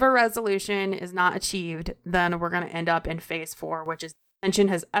 So if a resolution is not achieved, then we're going to end up in phase 4, which is tension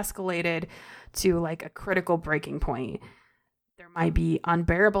has escalated to like a critical breaking point. There might be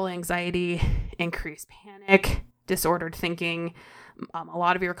unbearable anxiety, increased panic, disordered thinking. A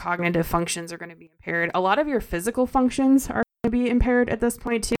lot of your cognitive functions are going to be impaired. A lot of your physical functions are going to be impaired at this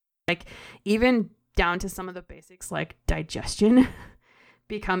point too. Like even down to some of the basics like digestion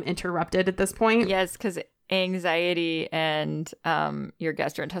become interrupted at this point. Yes, because anxiety and your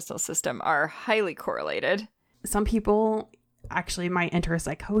gastrointestinal system are highly correlated. Some people actually might enter a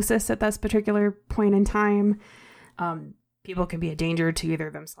psychosis at this particular point in time. People can be a danger to either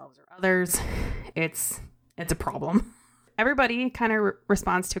themselves or others. It's a problem. Everybody kind of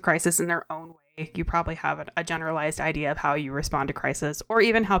responds to crisis in their own way. You probably have a generalized idea of how you respond to crisis, or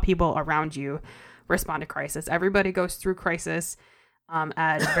even how people around you respond to crisis. Everybody goes through crisis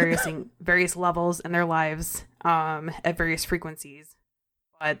at various levels in their lives, at various frequencies.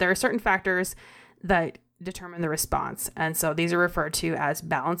 But there are certain factors that determine the response. And so these are referred to as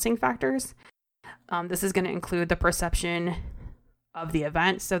balancing factors. This is going to include the perception of the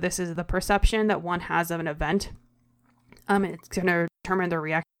event. So this is the perception that one has of an event. It's going to determine their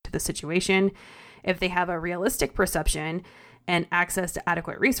reaction to the situation. If they have a realistic perception and access to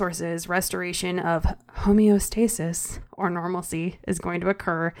adequate resources, restoration of homeostasis or normalcy is going to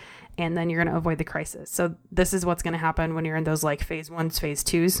occur, and then you're going to avoid the crisis. So this is what's going to happen when you're in those like phase 1s, phase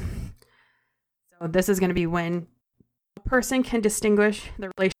 2s. So this is going to be when a person can distinguish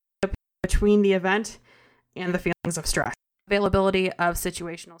the relationship between the event and the feelings of stress. Availability of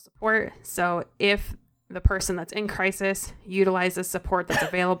situational support. So if the person that's in crisis utilizes support that's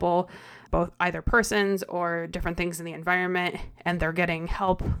available, both either persons or different things in the environment, and they're getting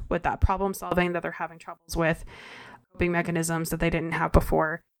help with that problem solving that they're having troubles with, coping mechanisms that they didn't have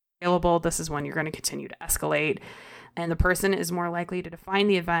before available, this is when you're going to continue to escalate. And the person is more likely to define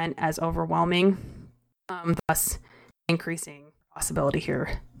the event as overwhelming, thus increasing possibility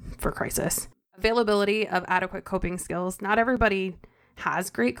here for crisis. Availability of adequate coping skills. Not everybody has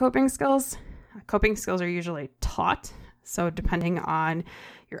great coping skills. Coping skills are usually taught. So depending on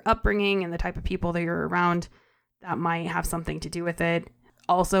your upbringing and the type of people that you're around, that might have something to do with it.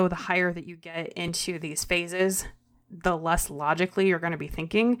 Also, the higher that you get into these phases, the less logically you're going to be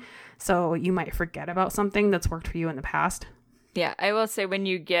thinking. So you might forget about something that's worked for you in the past. Yeah, I will say when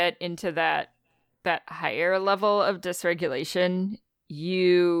you get into that higher level of dysregulation,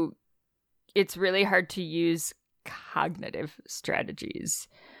 it's really hard to use cognitive strategies.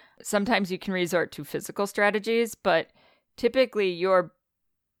 Sometimes you can resort to physical strategies, but typically your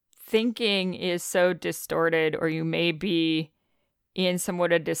thinking is so distorted, or you may be in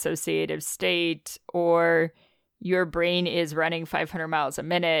somewhat a dissociative state, or your brain is running 500 miles a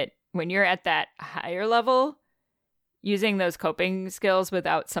minute. When you're at that higher level, using those coping skills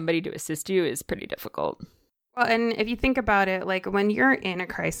without somebody to assist you is pretty difficult. Well, and if you think about it, like when you're in a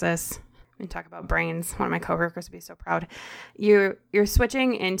crisis, and talk about brains, one of my coworkers would be so proud. You're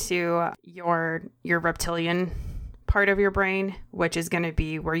switching into your reptilian part of your brain, which is going to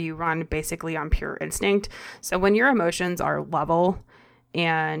be where you run basically on pure instinct. So when your emotions are level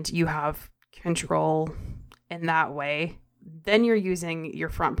and you have control in that way, then you're using your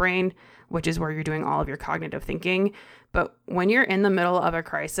front brain, which is where you're doing all of your cognitive thinking. But when you're in the middle of a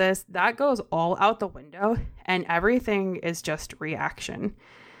crisis, that goes all out the window and everything is just reaction.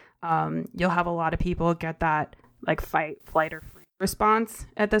 You'll have a lot of people get that like fight, flight, or freeze response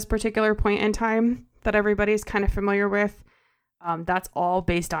at this particular point in time that everybody's kind of familiar with. That's all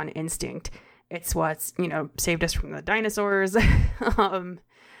based on instinct. It's what's, saved us from the dinosaurs,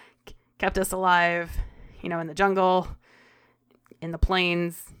 kept us alive, in the jungle, in the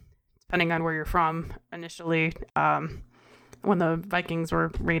plains, depending on where you're from initially, when the Vikings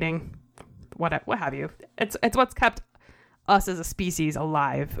were raiding, what have you. It's what's kept us as a species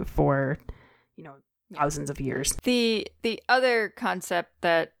alive for, thousands of years. The other concept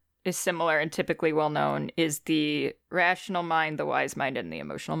that is similar and typically well known is the rational mind, the wise mind, and the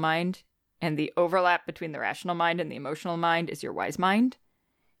emotional mind. And the overlap between the rational mind and the emotional mind is your wise mind.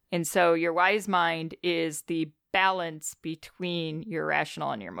 And so your wise mind is the balance between your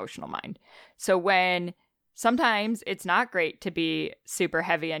rational and your emotional mind. So when sometimes it's not great to be super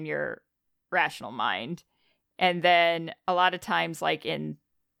heavy on your rational mind, and then a lot of times, like in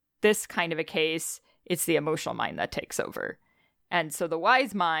this kind of a case, it's the emotional mind that takes over. And so the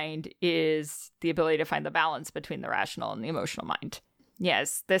wise mind is the ability to find the balance between the rational and the emotional mind.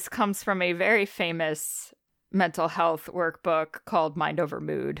 Yes, this comes from a very famous mental health workbook called Mind Over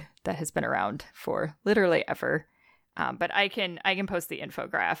Mood that has been around for literally ever. But I can post the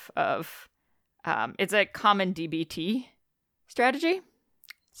infograph of it's a common DBT strategy.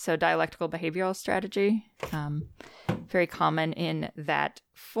 So dialectical behavioral strategy. Very common in that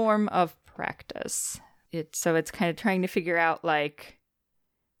form of practice. It's kind of trying to figure out like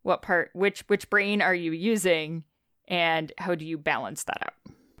which brain are you using and how do you balance that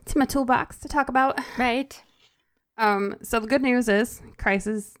out? It's my toolbox to talk about. Right. So the good news is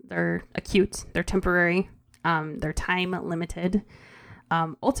crises, they're acute, they're temporary, they're time limited.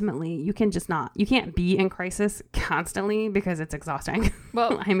 Ultimately, you can't be in crisis constantly because it's exhausting.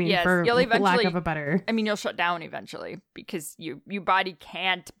 Well, I mean, yes, for lack of a better. I mean, you'll shut down eventually because your body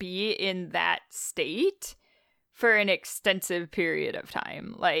can't be in that state for an extensive period of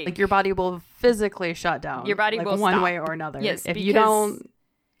time. Like your body will physically shut down. Your body will one stop. way or another. Yes, if you don't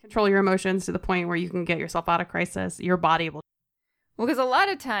control your emotions to the point where you can get yourself out of crisis, your body will. Well, because a lot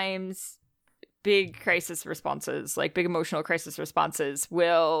of times big crisis responses, like big emotional crisis responses,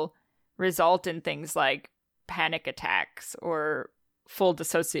 will result in things like panic attacks or full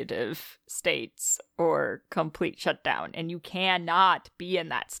dissociative states or complete shutdown. And you cannot be in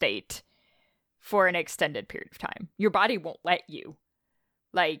that state for an extended period of time. Your body won't let you.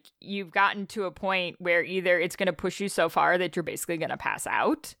 Like, you've gotten to a point where either it's going to push you so far that you're basically going to pass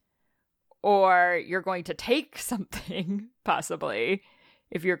out, or you're going to take something, possibly,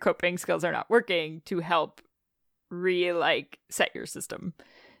 if your coping skills are not working, to help set your system.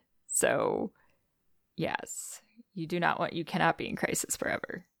 So, yes, you cannot be in crisis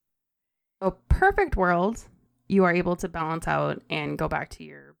forever. A perfect world, you are able to balance out and go back to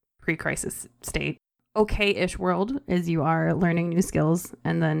your pre-crisis state. Okay-ish world is you are learning new skills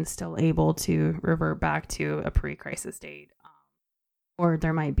and then still able to revert back to a pre-crisis state. Or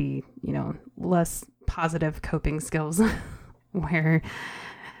there might be, less positive coping skills where,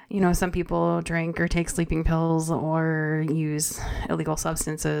 some people drink or take sleeping pills or use illegal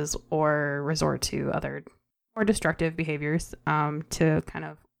substances or resort to other more destructive behaviors to kind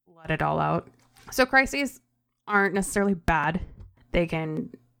of let it all out. So crises aren't necessarily bad. They can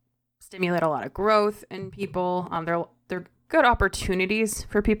stimulate a lot of growth in people. They're good opportunities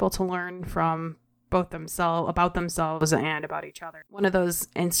for people to learn from about themselves and about each other. One of those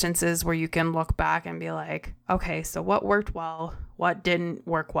instances where you can look back and be like, okay, so what worked well, what didn't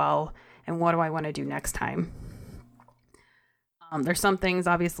work well, and what do I want to do next time? There's some things,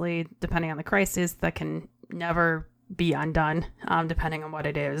 obviously, depending on the crisis, that can never be undone, depending on what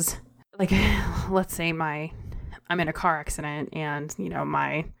it is. Like, let's say I'm in a car accident and,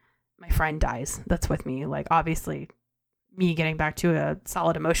 my friend dies that's with me. Like, obviously, me getting back to a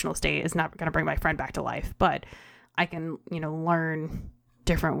solid emotional state is not going to bring my friend back to life, but I can, learn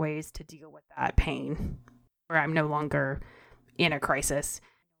different ways to deal with that pain where I'm no longer in a crisis,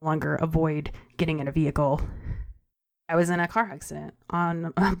 no longer avoid getting in a vehicle. I was in a car accident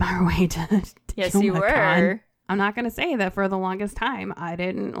on our way to yes, you were. Con. I'm not going to say that for the longest time I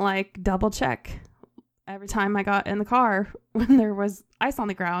didn't double check every time I got in the car when there was ice on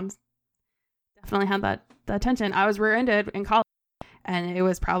the ground. Definitely had that attention. I was rear-ended in college, and it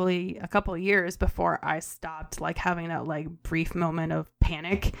was probably a couple of years before I stopped having that brief moment of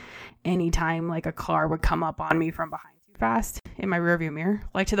panic anytime a car would come up on me from behind too fast in my rearview mirror,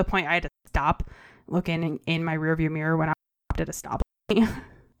 to the point I had to stop looking in my rearview mirror when I stopped at a stop.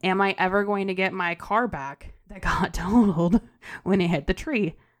 Am I ever going to get my car back that got totaled when it hit the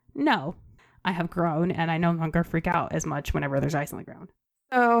tree? No. I have grown and I no longer freak out as much whenever there's ice on the ground.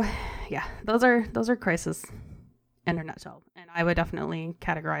 So yeah, those are crises in a nutshell. And I would definitely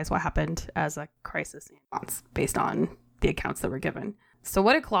categorize what happened as a crisis response based on the accounts that were given. So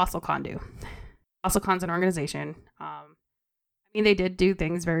what did Colossalcon do? Colossalcon's an organization. They did do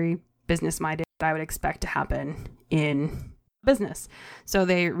things very business-minded that I would expect to happen in business. So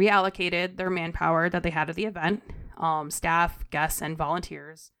they reallocated their manpower that they had at the event. Staff, guests, and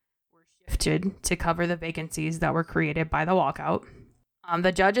volunteers were shifted to cover the vacancies that were created by the walkout.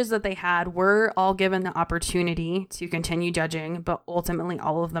 The judges that they had were all given the opportunity to continue judging, but ultimately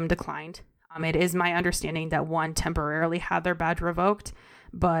all of them declined. It is my understanding that one temporarily had their badge revoked,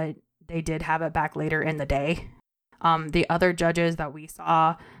 but they did have it back later in the day. The other judges that we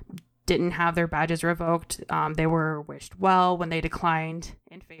saw didn't have their badges revoked. They were wished well when they declined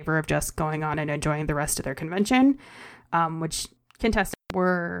in favor of just going on and enjoying the rest of their convention, which contestants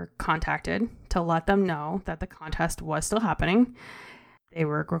were contacted to let them know that the contest was still happening. They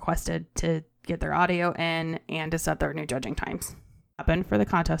were requested to get their audio in and to set their new judging times. happen for the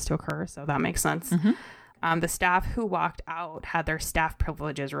contest to occur, so that makes sense. The staff who walked out had their staff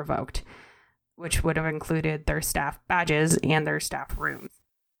privileges revoked, which would have included their staff badges and their staff rooms.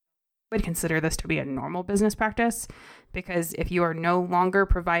 I would consider this to be a normal business practice, because if you are no longer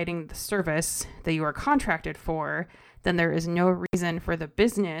providing the service that you are contracted for, then there is no reason for the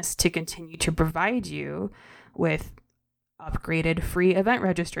business to continue to provide you with upgraded free event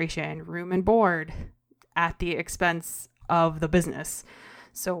registration, room and board at the expense of the business.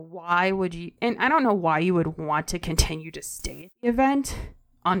 So why would you, and I don't know why you would want to continue to stay at the event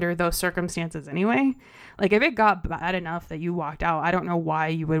under those circumstances anyway. Like, if it got bad enough that you walked out, I don't know why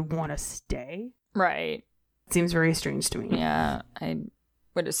you would want to stay. Right. It seems very strange to me. Yeah, I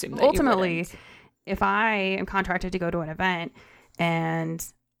would assume that ultimately, if I am contracted to go to an event and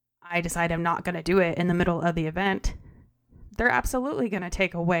I decide I'm not going to do it in the middle of the event, they're absolutely going to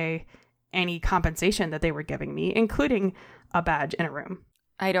take away any compensation that they were giving me, including a badge and a room.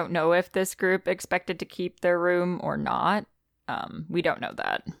 I don't know if this group expected to keep their room or not. We don't know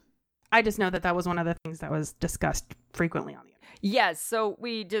that. I just know that that was one of the things that was discussed frequently on the event. Yes, so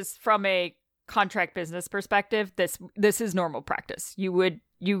we just, from a contract business perspective, this is normal practice.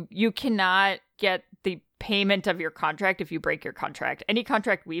 You cannot get the payment of your contract if you break your contract. Any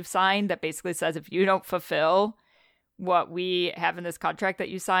contract we've signed that basically says if you don't fulfill what we have in this contract that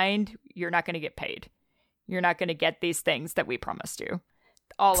you signed, you're not going to get paid. You're not going to get these things that we promised you.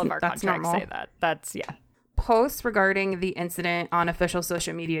 All of our contracts say that. That's, yeah. Posts regarding the incident on official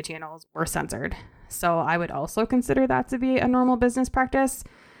social media channels were censored. So I would also consider that to be a normal business practice.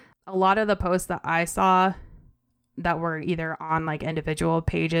 A lot of the posts that I saw that were either on like individual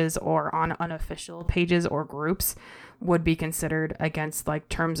pages or on unofficial pages or groups would be considered against like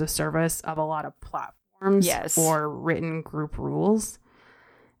terms of service of a lot of platforms. Yes. Or written group rules.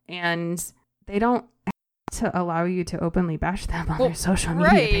 And they don't to allow you to openly bash them on their social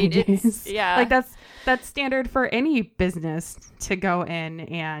media pages. Yeah. Like that's standard for any business to go in,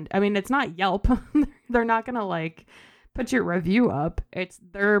 and I mean, it's not Yelp. They're not going to like put your review up. It's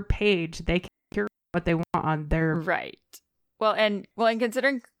their page. They can hear what they want on their right. Well, and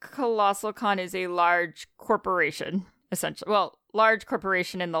considering Colossalcon is a large corporation, essentially, large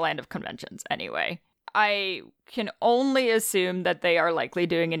corporation in the land of conventions anyway, I can only assume that they are likely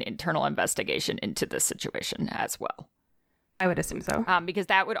doing an internal investigation into this situation as well. I would assume so. Because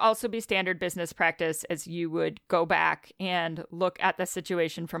that would also be standard business practice, as you would go back and look at the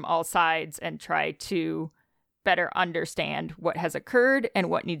situation from all sides and try to better understand what has occurred and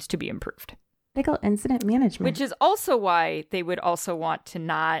what needs to be improved. Legal incident management. Which is also why they would also want to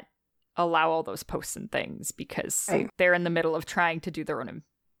not allow all those posts and things, because they're in the middle of trying to do their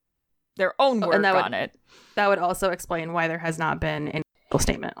own work on it. That would also explain why there has not been any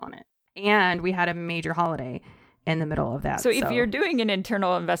statement on it. And we had a major holiday in the middle of that. So if you're doing an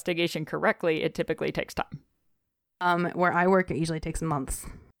internal investigation correctly, it typically takes time. Where I work, it usually takes months.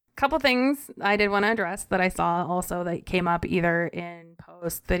 Couple things I did want to address that I saw also that came up either in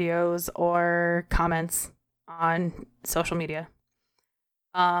posts, videos, or comments on social media.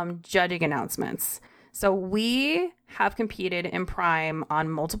 Judging announcements. So we have competed in Prime on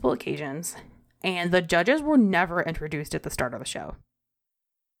multiple occasions, and the judges were never introduced at the start of the show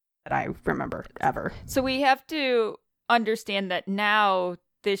that I remember ever. So we have to understand that now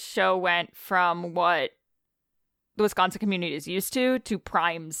this show went from what the Wisconsin community is used to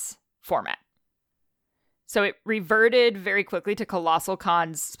Prime's format. So it reverted very quickly to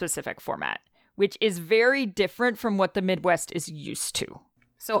Colossalcon's specific format, which is very different from what the Midwest is used to.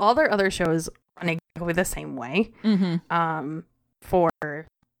 So all their other shows run exactly the same way. Mm-hmm. For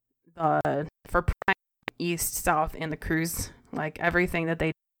Prime, East, South, and the cruise, like everything that they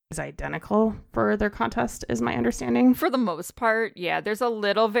do is identical for their contest, is my understanding. For the most part, yeah. There's a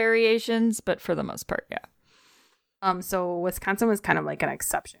little variations, but for the most part, yeah. So Wisconsin was kind of like an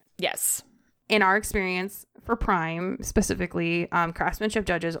exception. Yes. In our experience for Prime specifically, craftsmanship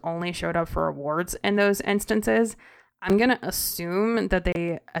judges only showed up for awards in those instances. I'm going to assume that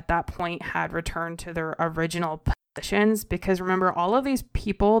they, at that point, had returned to their original positions, because remember, all of these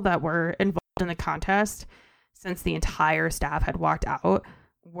people that were involved in the contest, since the entire staff had walked out,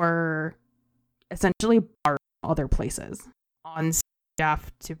 were essentially barred from other places on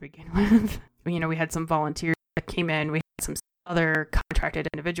staff to begin with. You know, we had some volunteers that came in. We had some other contracted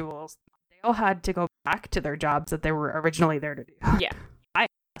individuals. They all had to go back to their jobs that they were originally there to do. Yeah. I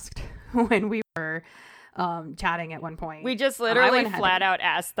asked when we were chatting at one point. We just literally flat out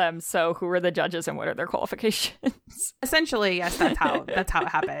asked them, so who are the judges and what are their qualifications? Essentially, yes, that's how it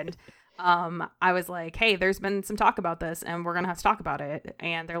happened. I was like, hey, there's been some talk about this and we're going to have to talk about it.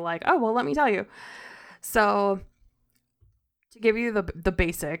 And they're like, oh, well, let me tell you. So To give you the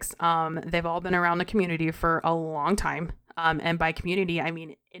basics, they've all been around the community for a long time. And by community, I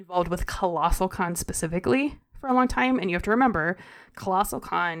mean involved with Colossalcon specifically for a long time. And you have to remember,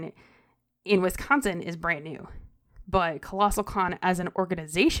 Colossalcon in Wisconsin is brand new. But Colossalcon as an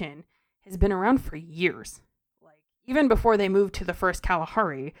organization has been around for years. Like even before they moved to the first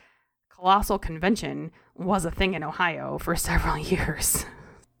Kalahari, Colossal Convention was a thing in Ohio for several years.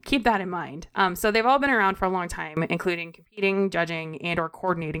 Keep that in mind. So they've all been around for a long time, including competing, judging, and or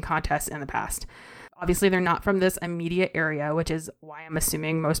coordinating contests in the past. Obviously, they're not from this immediate area, which is why I'm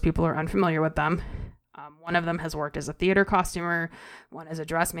assuming most people are unfamiliar with them. One of them has worked as a theater costumer, one as a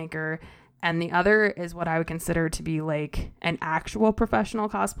dressmaker, and the other is what I would consider to be like an actual professional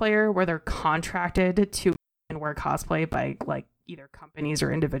cosplayer where they're contracted to wear cosplay by like either companies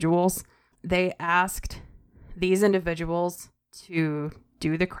or individuals. They asked these individuals to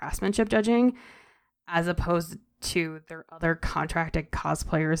do the craftsmanship judging as opposed to their other contracted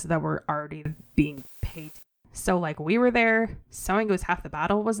cosplayers that were already being paid. So like we were there, Sewing Goes Half the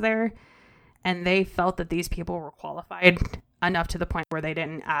Battle was there, and they felt that these people were qualified enough to the point where they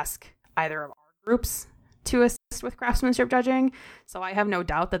didn't ask either of our groups to assist with craftsmanship judging. So I have no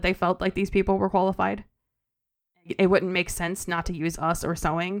doubt that they felt like these people were qualified. It wouldn't make sense not to use us or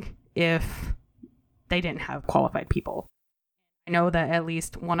Sewing if they didn't have qualified people. I know that at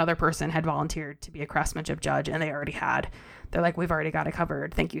least one other person had volunteered to be a craftsmanship judge and they already had. They're like, we've already got it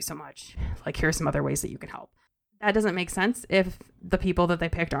covered. Thank you so much. Like, here's some other ways that you can help. That doesn't make sense if the people that they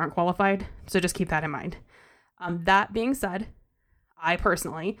picked aren't qualified. So just keep that in mind. That being said, I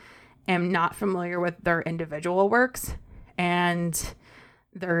personally am not familiar with their individual works and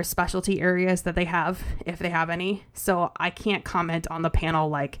their specialty areas that they have, if they have any. So I can't comment on the panel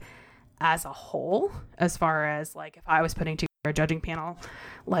like as a whole, as far as like if I was putting together a judging panel,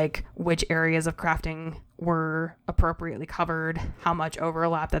 like which areas of crafting were appropriately covered, how much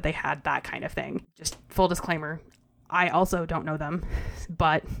overlap that they had, that kind of thing. Just full disclaimer, I also don't know them,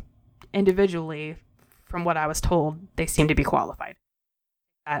 but individually, from what I was told, they seem to be qualified.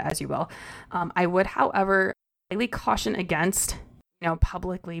 As you will. I would, however, highly caution against,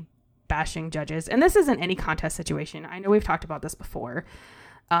 publicly bashing judges. And this isn't any contest situation. I know we've talked about this before.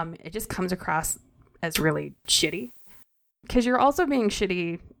 It just comes across as really shitty. Because you're also being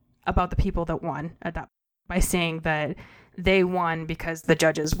shitty about the people that won at that by saying that they won because the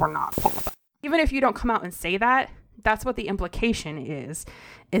judges were not qualified. Even if you don't come out and say that, that's what the implication is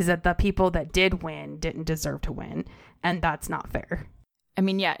that the people that did win didn't deserve to win. And that's not fair. I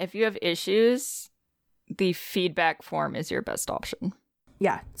mean, yeah, if you have issues, the feedback form is your best option.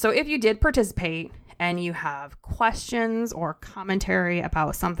 Yeah. So if you did participate and you have questions or commentary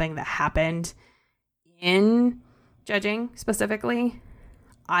about something that happened in judging specifically,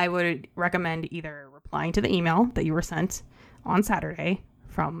 I would recommend either replying to the email that you were sent on Saturday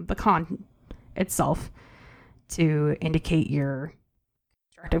from the con itself to indicate your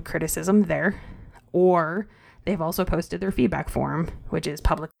constructive criticism there, or they've also posted their feedback form, which is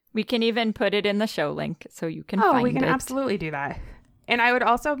public. We can even put it in the show link so you can find it. Oh, we can absolutely do that. And I would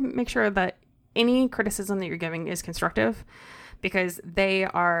also make sure that any criticism that you're giving is constructive, because they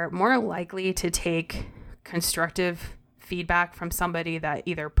are more likely to take constructive feedback from somebody that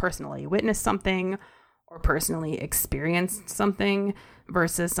either personally witnessed something or personally experienced something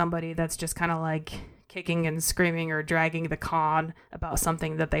versus somebody that's just kind of like kicking and screaming or dragging the con about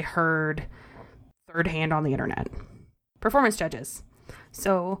something that they heard third hand on the internet. Performance judges.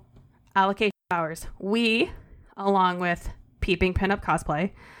 So allocation hours. We, along with Peeping Pinup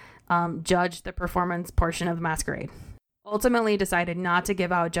Cosplay, judged the performance portion of the masquerade. Ultimately decided not to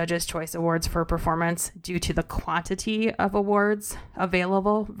give out Judges' Choice Awards for performance due to the quantity of awards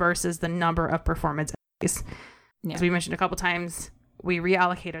available versus the number of performance days. Yeah. As we mentioned a couple times, we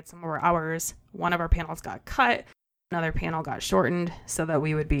reallocated some of our hours. One of our panels got cut. Another panel got shortened so that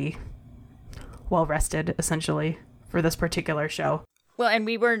we would be well rested, essentially, for this particular show. Well, and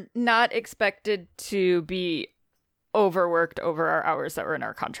we were not expected to be overworked over our hours that were in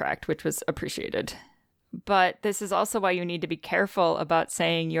our contract, which was appreciated. But this is also why you need to be careful about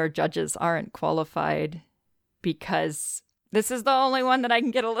saying your judges aren't qualified, because this is the only one that I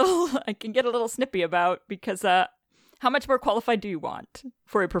can get a little snippy about, because how much more qualified do you want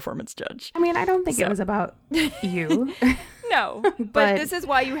for a performance judge? I mean, I don't think it was about you. No, but this is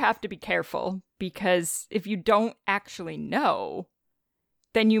why you have to be careful, because if you don't actually know,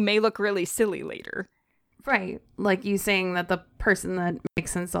 then you may look really silly later. Right. Like you saying that the person that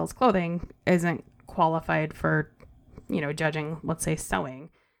makes and sells clothing isn't qualified for, judging, let's say, sewing.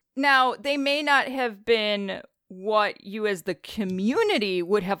 Now, they may not have been what you as the community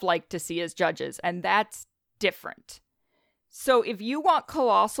would have liked to see as judges, and that's different. So if you want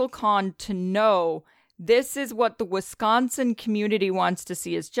Colossalcon to know this is what the Wisconsin community wants to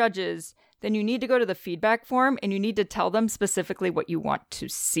see as judges, then you need to go to the feedback form and you need to tell them specifically what you want to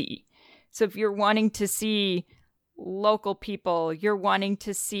see. So if you're wanting to see local people, you're wanting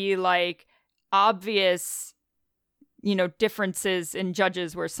to see like obvious, differences in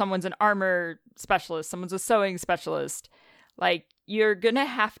judges where someone's an armor specialist, someone's a sewing specialist, like you're going to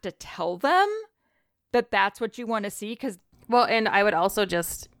have to tell them that that's what you want to see. Well, and I would also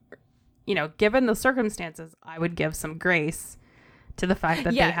just, given the circumstances, I would give some grace to the fact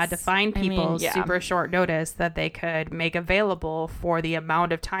that they had to find people super short notice that they could make available for the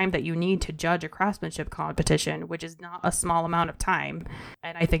amount of time that you need to judge a craftsmanship competition, which is not a small amount of time.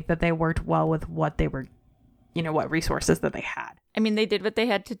 And I think that they worked well with what they were, what resources that they had. I mean, they did what they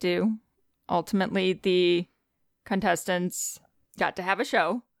had to do. Ultimately, the contestants got to have a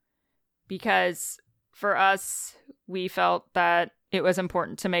show because for us, we felt that it was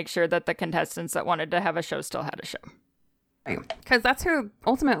important to make sure that the contestants that wanted to have a show still had a show. Right. Because that's who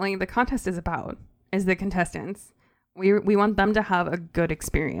ultimately the contest is about, is the contestants. We want them to have a good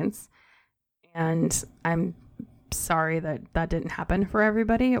experience. And I'm sorry that didn't happen for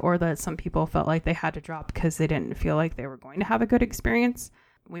everybody, or that some people felt like they had to drop because they didn't feel like they were going to have a good experience.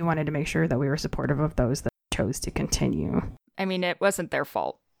 We wanted to make sure that we were supportive of those that chose to continue. I mean, it wasn't their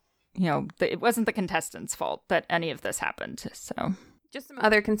fault. It wasn't the contestants' fault that any of this happened. So just some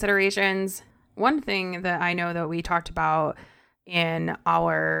other considerations. One thing that I know that we talked about in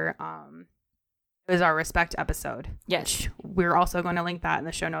our is our respect episode. Yes. We're also going to link that in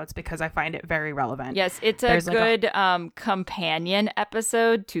the show notes because I find it very relevant. Yes, it's a good companion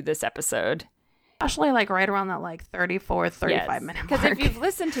episode to this episode. Especially right around that 34, 35 minute mark. Because if you've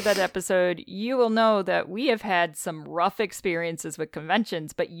listened to that episode, you will know that we have had some rough experiences with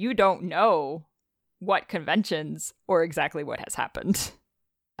conventions, but you don't know what conventions or exactly what has happened.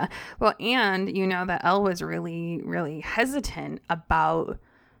 Well, and that Elle was really, really hesitant about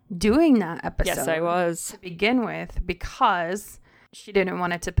doing that episode. Yes, I was. To begin with, because she didn't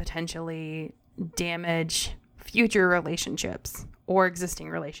want it to potentially damage future relationships or existing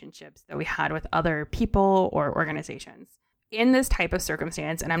relationships that we had with other people or organizations. In this type of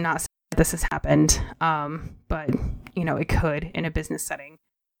circumstance, and I'm not saying this has happened, but, it could in a business setting.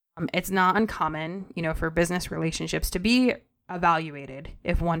 It's not uncommon, for business relationships to be evaluated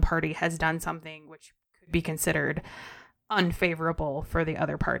if one party has done something which could be considered unfavorable for the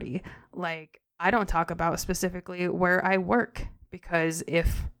other party. I don't talk about specifically where I work, because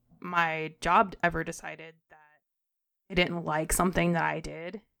if my job ever decided that I didn't like something that I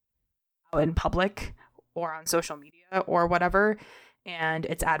did out in public or on social media or whatever, and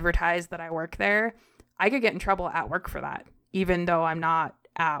it's advertised that I work there, I could get in trouble at work for that, even though I'm not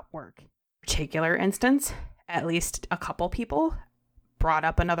at work. Particular instance, at least a couple people brought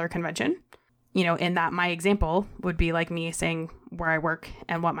up another convention. In that my example would be like me saying where I work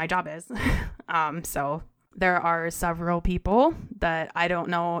and what my job is. So there are several people that I don't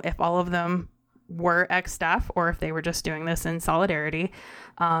know if all of them were ex-staff or if they were just doing this in solidarity,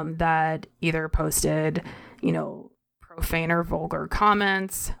 that either posted, profane or vulgar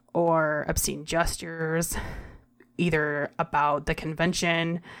comments or obscene gestures, either about the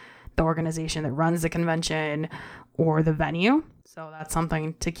convention, the organization that runs the convention, or the venue. So that's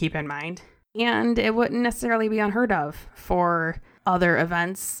something to keep in mind. And it wouldn't necessarily be unheard of for other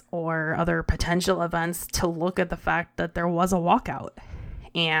events or other potential events to look at the fact that there was a walkout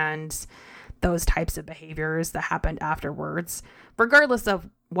and those types of behaviors that happened afterwards, regardless of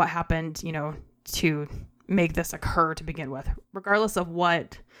what happened, to make this occur to begin with, regardless of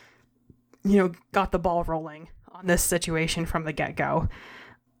what, got the ball rolling on this situation from the get-go.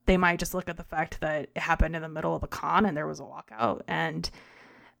 They might just look at the fact that it happened in the middle of a con and there was a walkout and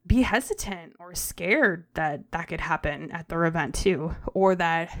be hesitant or scared that that could happen at their event too. Or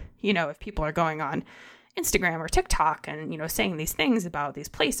that, if people are going on Instagram or TikTok and, saying these things about these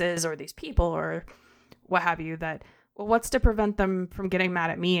places or these people or what have you, that, well, what's to prevent them from getting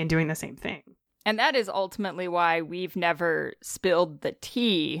mad at me and doing the same thing? And that is ultimately why we've never spilled the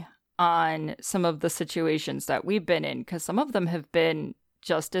tea on some of the situations that we've been in, because some of them have been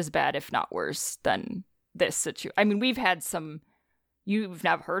just as bad, if not worse, than this situation. I mean, we've had some, you've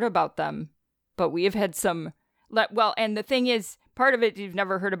never heard about them, but we have had some, well, and the thing is, part of it you've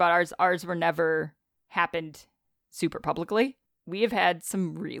never heard about. Ours were never happened super publicly. We have had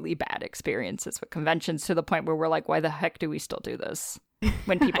some really bad experiences with conventions to the point where we're like, why the heck do we still do this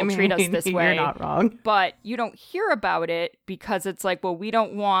when people treat us this way? You're not wrong. But you don't hear about it because it's like, well, we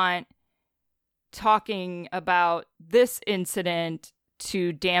don't want talking about this incident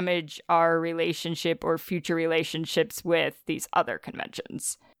to damage our relationship or future relationships with these other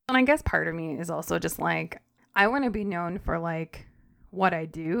conventions. And I guess part of me is also just like, I want to be known for like what I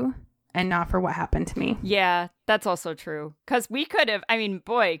do and not for what happened to me. Yeah, that's also true. Because we could have, I mean,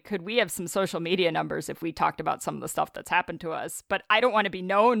 boy, could we have some social media numbers if we talked about some of the stuff that's happened to us. But I don't want to be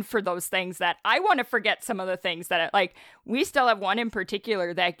known for those things that I want to forget some of the things that, like, we still have one in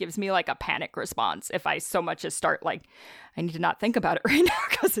particular that gives me like a panic response if I so much as start like, I need to not think about it right now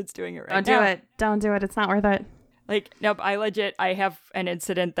because it's doing it right now. Don't do it. It's not worth it. Like, nope, I have an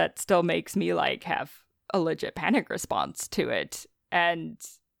incident that still makes me like have a legit panic response to it. And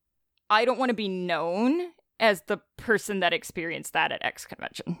I don't want to be known as the person that experienced that at X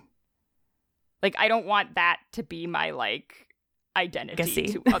convention. Like, I don't want that to be my, like, identity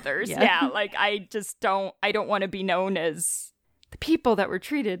to others. Yeah, like, I don't want to be known as the people that were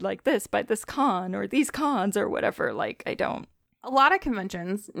treated like this by this con or these cons or whatever. Like, I don't. A lot of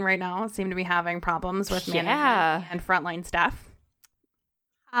conventions right now seem to be having problems with management and frontline staff.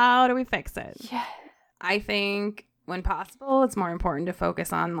 How do we fix it? Yeah. I think when possible, it's more important to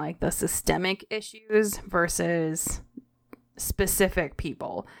focus on like the systemic issues versus specific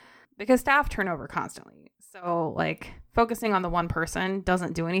people, because staff turnover constantly. So like focusing on the one person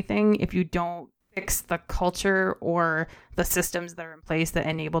doesn't do anything if you don't fix the culture or the systems that are in place that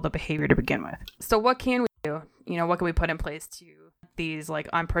enable the behavior to begin with. So what can we do? You know, what can we put in place to these like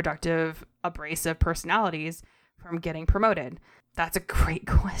unproductive, abrasive personalities from getting promoted? That's a great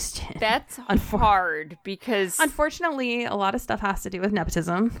question. That's hard because unfortunately, a lot of stuff has to do with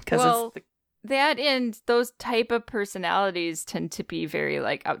nepotism. That and those type of personalities tend to be very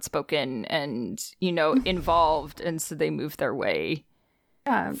like outspoken and, you know, involved. And so they move their way.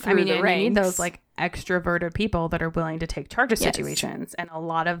 Yeah. I mean, you need those like extroverted people that are willing to take charge of situations. And a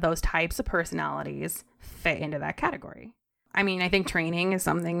lot of those types of personalities fit into that category. I mean, I think training is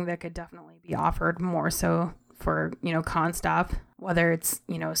something that could definitely be offered more so for, you know, con staff, whether it's,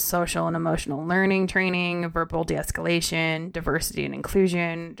 you know, social and emotional learning training, verbal de-escalation, diversity and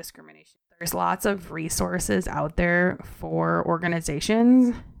inclusion, discrimination. There's lots of resources out there for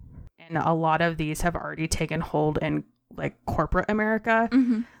organizations. And a lot of these have already taken hold in like corporate America,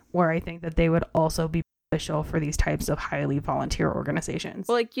 where I think that they would also be beneficial for these types of highly volunteer organizations.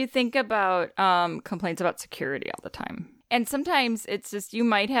 Well, like you think about complaints about security all the time. And sometimes it's just you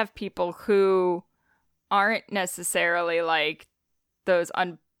might have people who aren't necessarily like those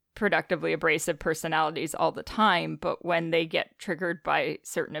unproductively abrasive personalities all the time, but when they get triggered by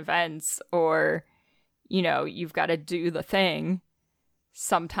certain events or, you know, you've got to do the thing,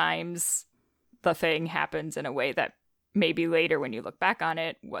 sometimes the thing happens in a way that maybe later when you look back on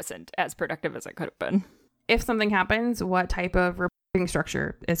it wasn't as productive as it could have been. If something happens, what type of reporting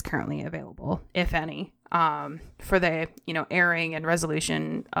structure is currently available, if any, for the, you know, airing and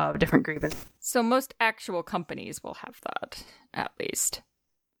resolution of different grievances? So most actual companies will have that, at least.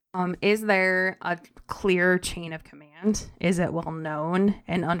 Is there a clear chain of command? Is it well known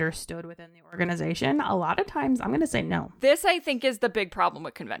and understood within the organization? A lot of times I'm going to say no. This, I think, is the big problem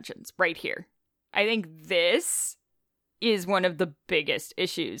with conventions right here. I think this is one of the biggest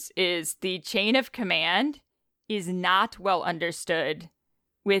issues, is the chain of command is not well understood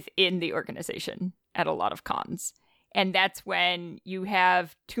within the organization at a lot of cons. And that's when you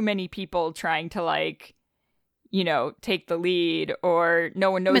have too many people trying to, like, you know, take the lead, or no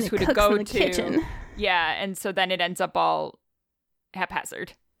one knows who to go to. Kitchen. Yeah, and so then it ends up all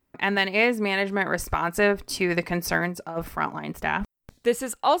haphazard. And then is management responsive to the concerns of frontline staff? This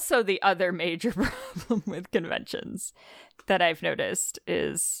is also the other major problem with conventions that I've noticed,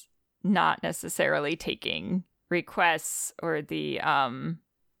 is not necessarily taking requests or the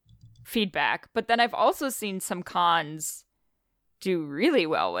feedback. But then I've also seen some cons do really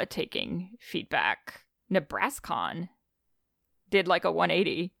well with taking feedback. NebraskaCon did like a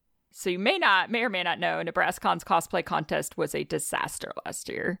 180. So you may or may not know, NebraskaCon's cosplay contest was a disaster last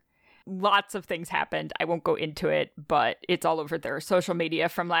year. Lots of things happened. I won't go into it, but it's all over their social media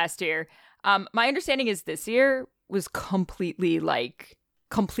from last year. My understanding is this year was completely like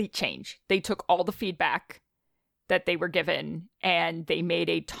complete change. They took all the feedback that they were given and they made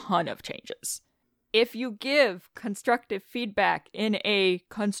a ton of changes. If you give constructive feedback in a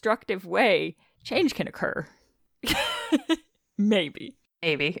constructive way, change can occur. Maybe.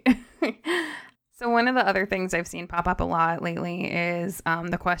 So one of the other things I've seen pop up a lot lately is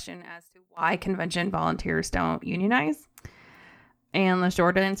the question as to why convention volunteers don't unionize. And the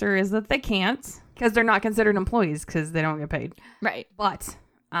short answer is that they can't, because they're not considered employees because they don't get paid. Right. But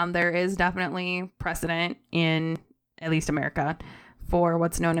there is definitely precedent in at least America for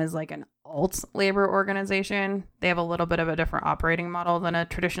what's known as like an alt labor organization. They have a little bit of a different operating model than a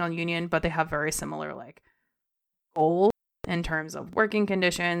traditional union, but they have very similar like goals in terms of working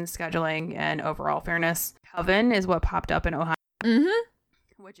conditions, scheduling, and overall fairness. Coven is what popped up in Ohio,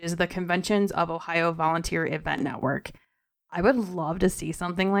 which is the Conventions of Ohio Volunteer Event Network. I would love to see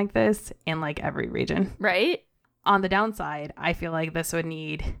something like this in like every region. Right? On the downside, I feel like this would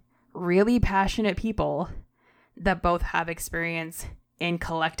need really passionate people that both have experience in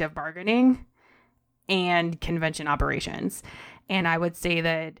collective bargaining and convention operations. And I would say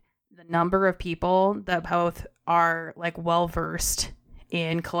that the number of people that both are like well versed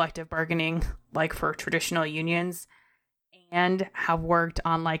in collective bargaining, like for traditional unions, and have worked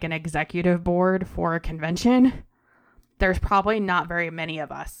on like an executive board for a convention, there's probably not very many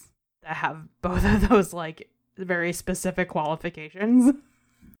of us that have both of those like very specific qualifications.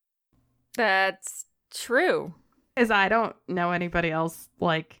 That's true. Because I don't know anybody else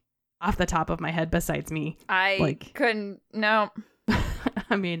like off the top of my head besides me. I couldn't. No.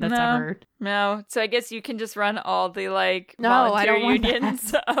 I mean, that's ever. No. So I guess you can just run all the like No, I volunteer don't want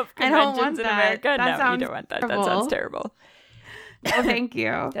unions that. of I don't conventions want in that. America. That No, you sounds don't want that. terrible. That sounds terrible. Oh, thank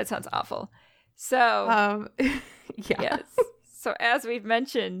you. That sounds awful. So, Yeah. yes. So as we've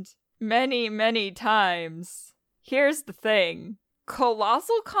mentioned many, many times, here's the thing.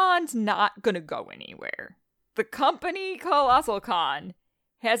 Colossalcon's not going to go anywhere. The company Colossalcon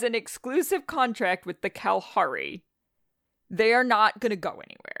has an exclusive contract with the Kalahari. They are not going to go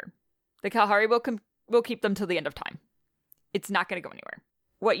anywhere. The Kalahari will keep them till the end of time. It's not going to go anywhere.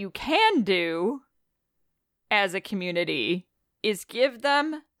 What you can do as a community is give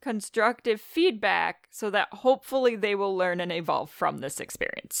them constructive feedback so that hopefully they will learn and evolve from this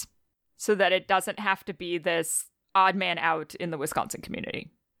experience. So that it doesn't have to be this odd man out in the Wisconsin community.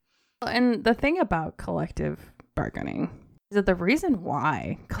 And the thing about collective bargaining is that the reason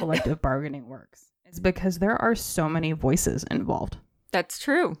why collective bargaining works is because there are so many voices involved. That's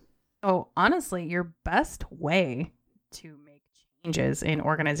true. So honestly, your best way to make changes in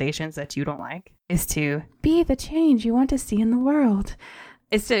organizations that you don't like is to be the change you want to see in the world.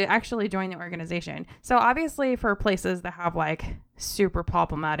 Is to actually join the organization. So obviously for places that have like super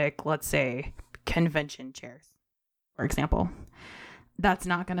problematic, let's say, convention chairs, for example, that's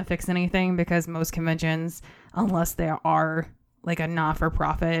not going to fix anything because most conventions, unless they are like a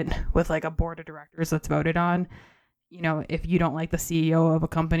not-for-profit with like a board of directors that's voted on, you know, if you don't like the CEO of a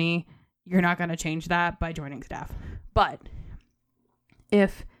company, you're not going to change that by joining staff. But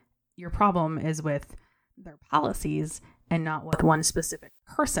if your problem is with their policies and not with one specific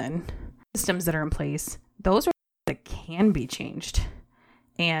person, systems that are in place, those are that can be changed.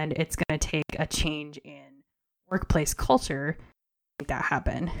 And it's going to take a change in workplace culture to make that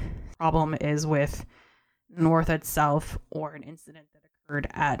happen. Problem is with North itself or an incident that occurred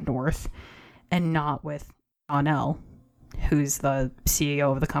at North and not with Donnell, who's the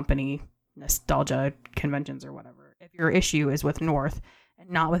CEO of the company, Nostalgia Conventions or whatever. If your issue is with North and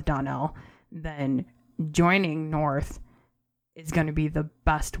not with Donnell, then joining North is going to be the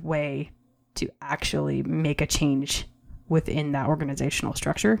best way to actually make a change within that organizational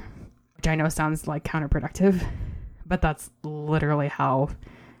structure, which I know sounds like counterproductive, but that's literally how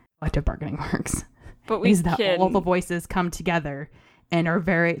collective bargaining works. But we is that all the voices come together and they're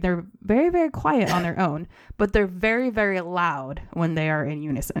very, very quiet on their own, but they're very, very loud when they are in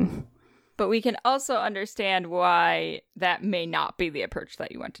unison. But we can also understand why that may not be the approach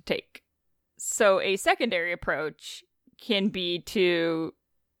that you want to take. So a secondary approach can be to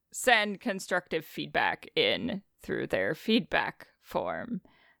send constructive feedback in through their feedback form.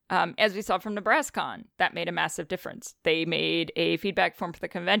 As we saw from NebraskaCon, that made a massive difference. They made a feedback form for the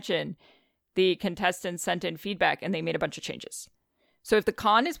convention. The contestants sent in feedback and they made a bunch of changes. So if the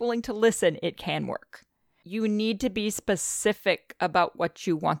con is willing to listen, it can work. You need to be specific about what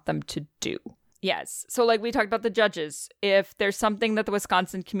you want them to do. Yes. So like we talked about the judges, if there's something that the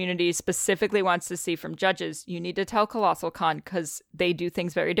Wisconsin community specifically wants to see from judges, you need to tell Colossalcon because they do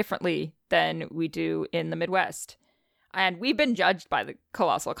things very differently than we do in the Midwest. And we've been judged by the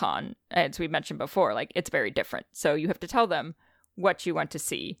Colossalcon, as we mentioned before, like it's very different. So you have to tell them what you want to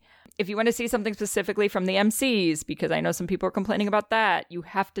see. If you want to see something specifically from the MCs, because I know some people are complaining about that, you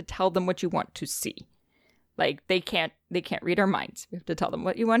have to tell them what you want to see. Like they can't read our minds. We have to tell them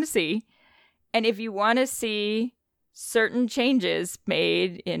what you want to see. And if you want to see certain changes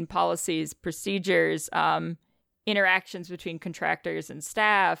made in policies, procedures, interactions between contractors and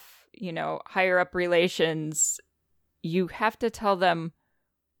staff, you know, higher up relations, you have to tell them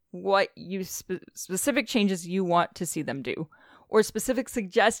what you specific changes you want to see them do, or specific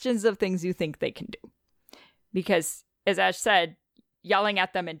suggestions of things you think they can do. Because as Ash said, yelling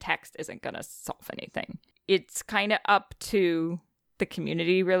at them in text isn't going to solve anything. It's kind of up to the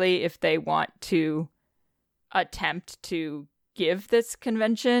community, really, if they want to attempt to give this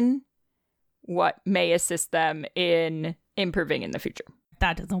convention what may assist them in improving in the future.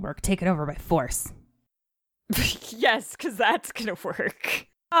 That doesn't work. Take it over by force. Yes, because that's going to work.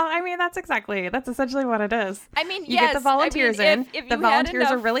 I mean, that's essentially what it is. I mean, you yes. get the volunteers in. If the volunteers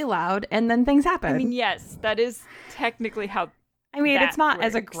are really loud, and then things happen. I mean, yes, that is technically how. I mean, it's not works.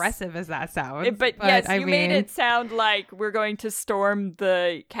 as aggressive as that sounds. But yes, you made it sound like we're going to storm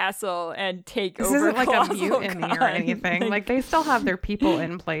the castle and take over. This isn't like a Colossalcon. mutiny or anything. Like, they still have their people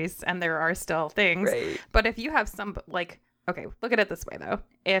in place, and there are still things. Right. But if you have some, like, okay, look at it this way, though.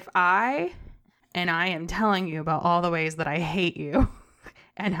 If I am telling you about all the ways that I hate you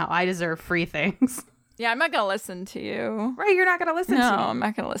and how I deserve free things. Yeah, I'm not going to listen to you. Right, you're not going to listen to me. No, I'm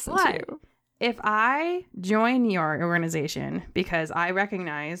not going to listen to you. If I join your organization because I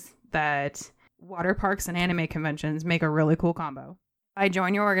recognize that water parks and anime conventions make a really cool combo, I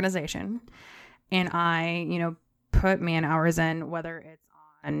join your organization and I, put man hours in, whether it's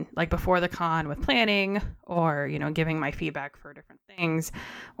on like before the con with planning or, giving my feedback for different things,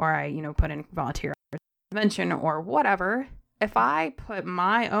 or I, put in volunteer hours for convention or whatever. If I put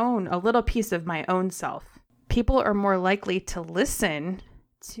a little piece of my own self, people are more likely to listen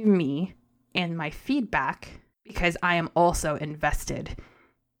to me and my feedback because I am also invested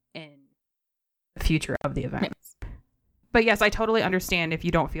in the future of the event. Yes. But yes, I totally understand if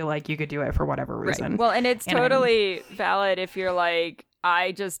you don't feel like you could do it for whatever reason. Right. Well, and it's totally valid if you're like,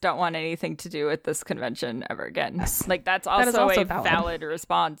 I just don't want anything to do with this convention ever again. Yes. Like, that's also a valid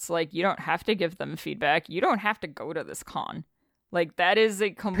response. Like, you don't have to give them feedback. You don't have to go to this con. Like, that is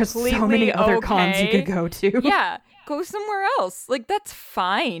a completely There's so many other cons you could go to. Yeah, go somewhere else. Like, that's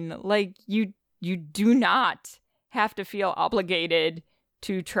fine. Like, you do not have to feel obligated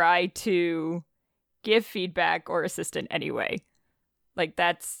to try to give feedback or assist in any way. Like,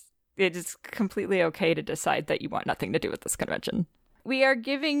 it is completely okay to decide that you want nothing to do with this convention. We are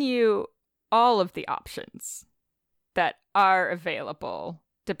giving you all of the options that are available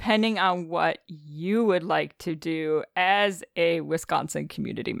depending on what you would like to do as a Wisconsin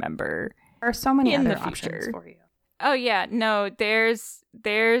community member. There are so many other options for you. Oh yeah, no, there's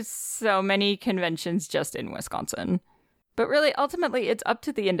so many conventions just in Wisconsin. But really, ultimately, it's up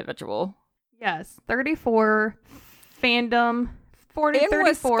to the individual. Yes, 34 fandom, 34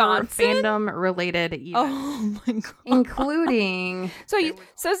 Wisconsin? fandom related events. Oh my god. Including So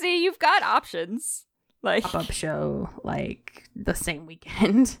see, you've got options. Like pop-up show like the same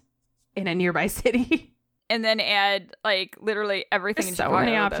weekend in a nearby city. And then add like literally everything in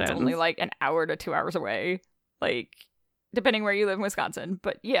Chicago that's only like an hour to 2 hours away. Like depending where you live in Wisconsin.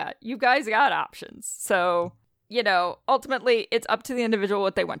 But yeah, you guys got options. So, ultimately it's up to the individual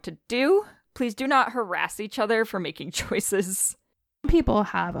what they want to do. Please do not harass each other for making choices. People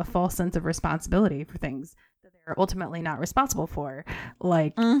have a false sense of responsibility for things that they're ultimately not responsible for,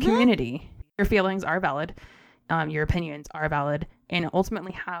 like community. Your feelings are valid. Your opinions are valid. And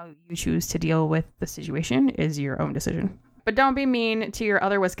ultimately how you choose to deal with the situation is your own decision. But don't be mean to your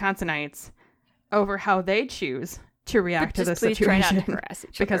other Wisconsinites over how they choose to react to the situation. Try not to harass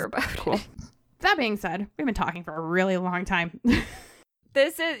each other about it. That being said, we've been talking for a really long time. I'm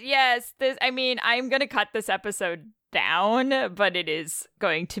going to cut this episode down, but it is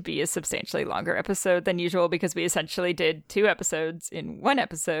going to be a substantially longer episode than usual because we essentially did 2 episodes in 1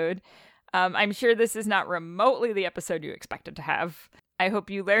 episode. I'm sure this is not remotely the episode you expected to have. I hope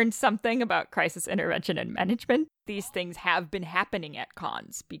you learned something about crisis intervention and management. These things have been happening at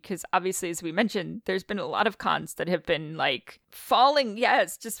cons because obviously, as we mentioned, there's been a lot of cons that have been like falling. Yeah,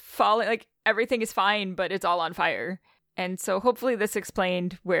 it's just falling. Like everything is fine, but it's all on fire. And so hopefully this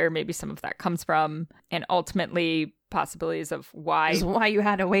explained where maybe some of that comes from and ultimately possibilities of why. This is why you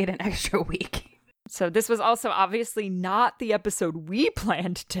had to wait an extra week. So this was also obviously not the episode we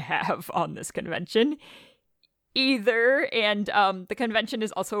planned to have on this convention either. And the convention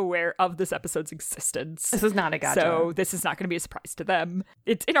is also aware of this episode's existence. This is not a gotcha. So this is not going to be a surprise to them.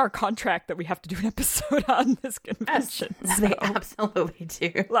 It's in our contract that we have to do an episode on this convention. Yes, they absolutely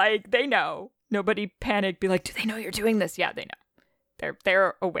do. Like, they know. Nobody panic, be like, do they know you're doing this? Yeah, they know.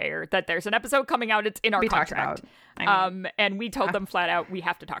 They're aware that there's an episode coming out. It's in our contract. And we told them flat out, we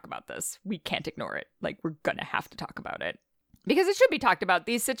have to talk about this. We can't ignore it. Like, we're going to have to talk about it. Because it should be talked about.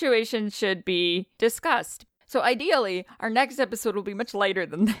 These situations should be discussed. So ideally, our next episode will be much lighter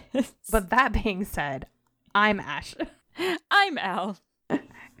than this. But that being said, I'm Ash. I'm Al.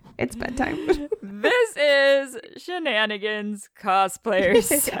 It's bedtime. This is Shenanigans Cosplayers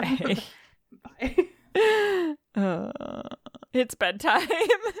Say. Bye. it's bedtime.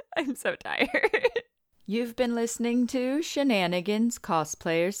 I'm so tired. You've been listening to Shenanigans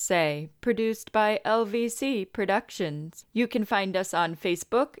Cosplayers Say, produced by LVC Productions. You can find us on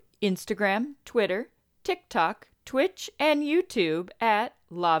Facebook, Instagram, Twitter, TikTok, Twitch, and YouTube at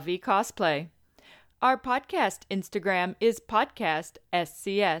Lavi Cosplay. Our podcast Instagram is Podcast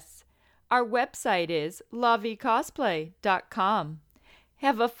SCS. Our website is lavicosplay.com.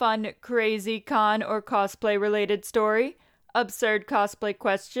 Have a fun, crazy con or cosplay-related story, absurd cosplay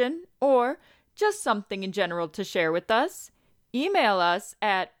question, or just something in general to share with us? Email us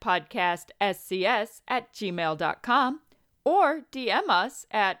at podcastscs@gmail.com or DM us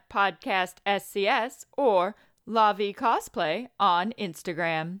at podcastscs or Lavi Cosplay on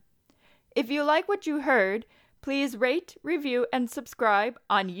Instagram. If you like what you heard, please rate, review, and subscribe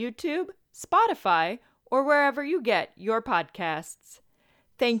on YouTube, Spotify, or wherever you get your podcasts.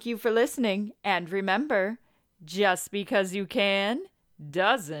 Thank you for listening, and remember, just because you can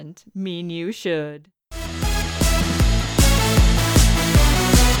doesn't mean you should.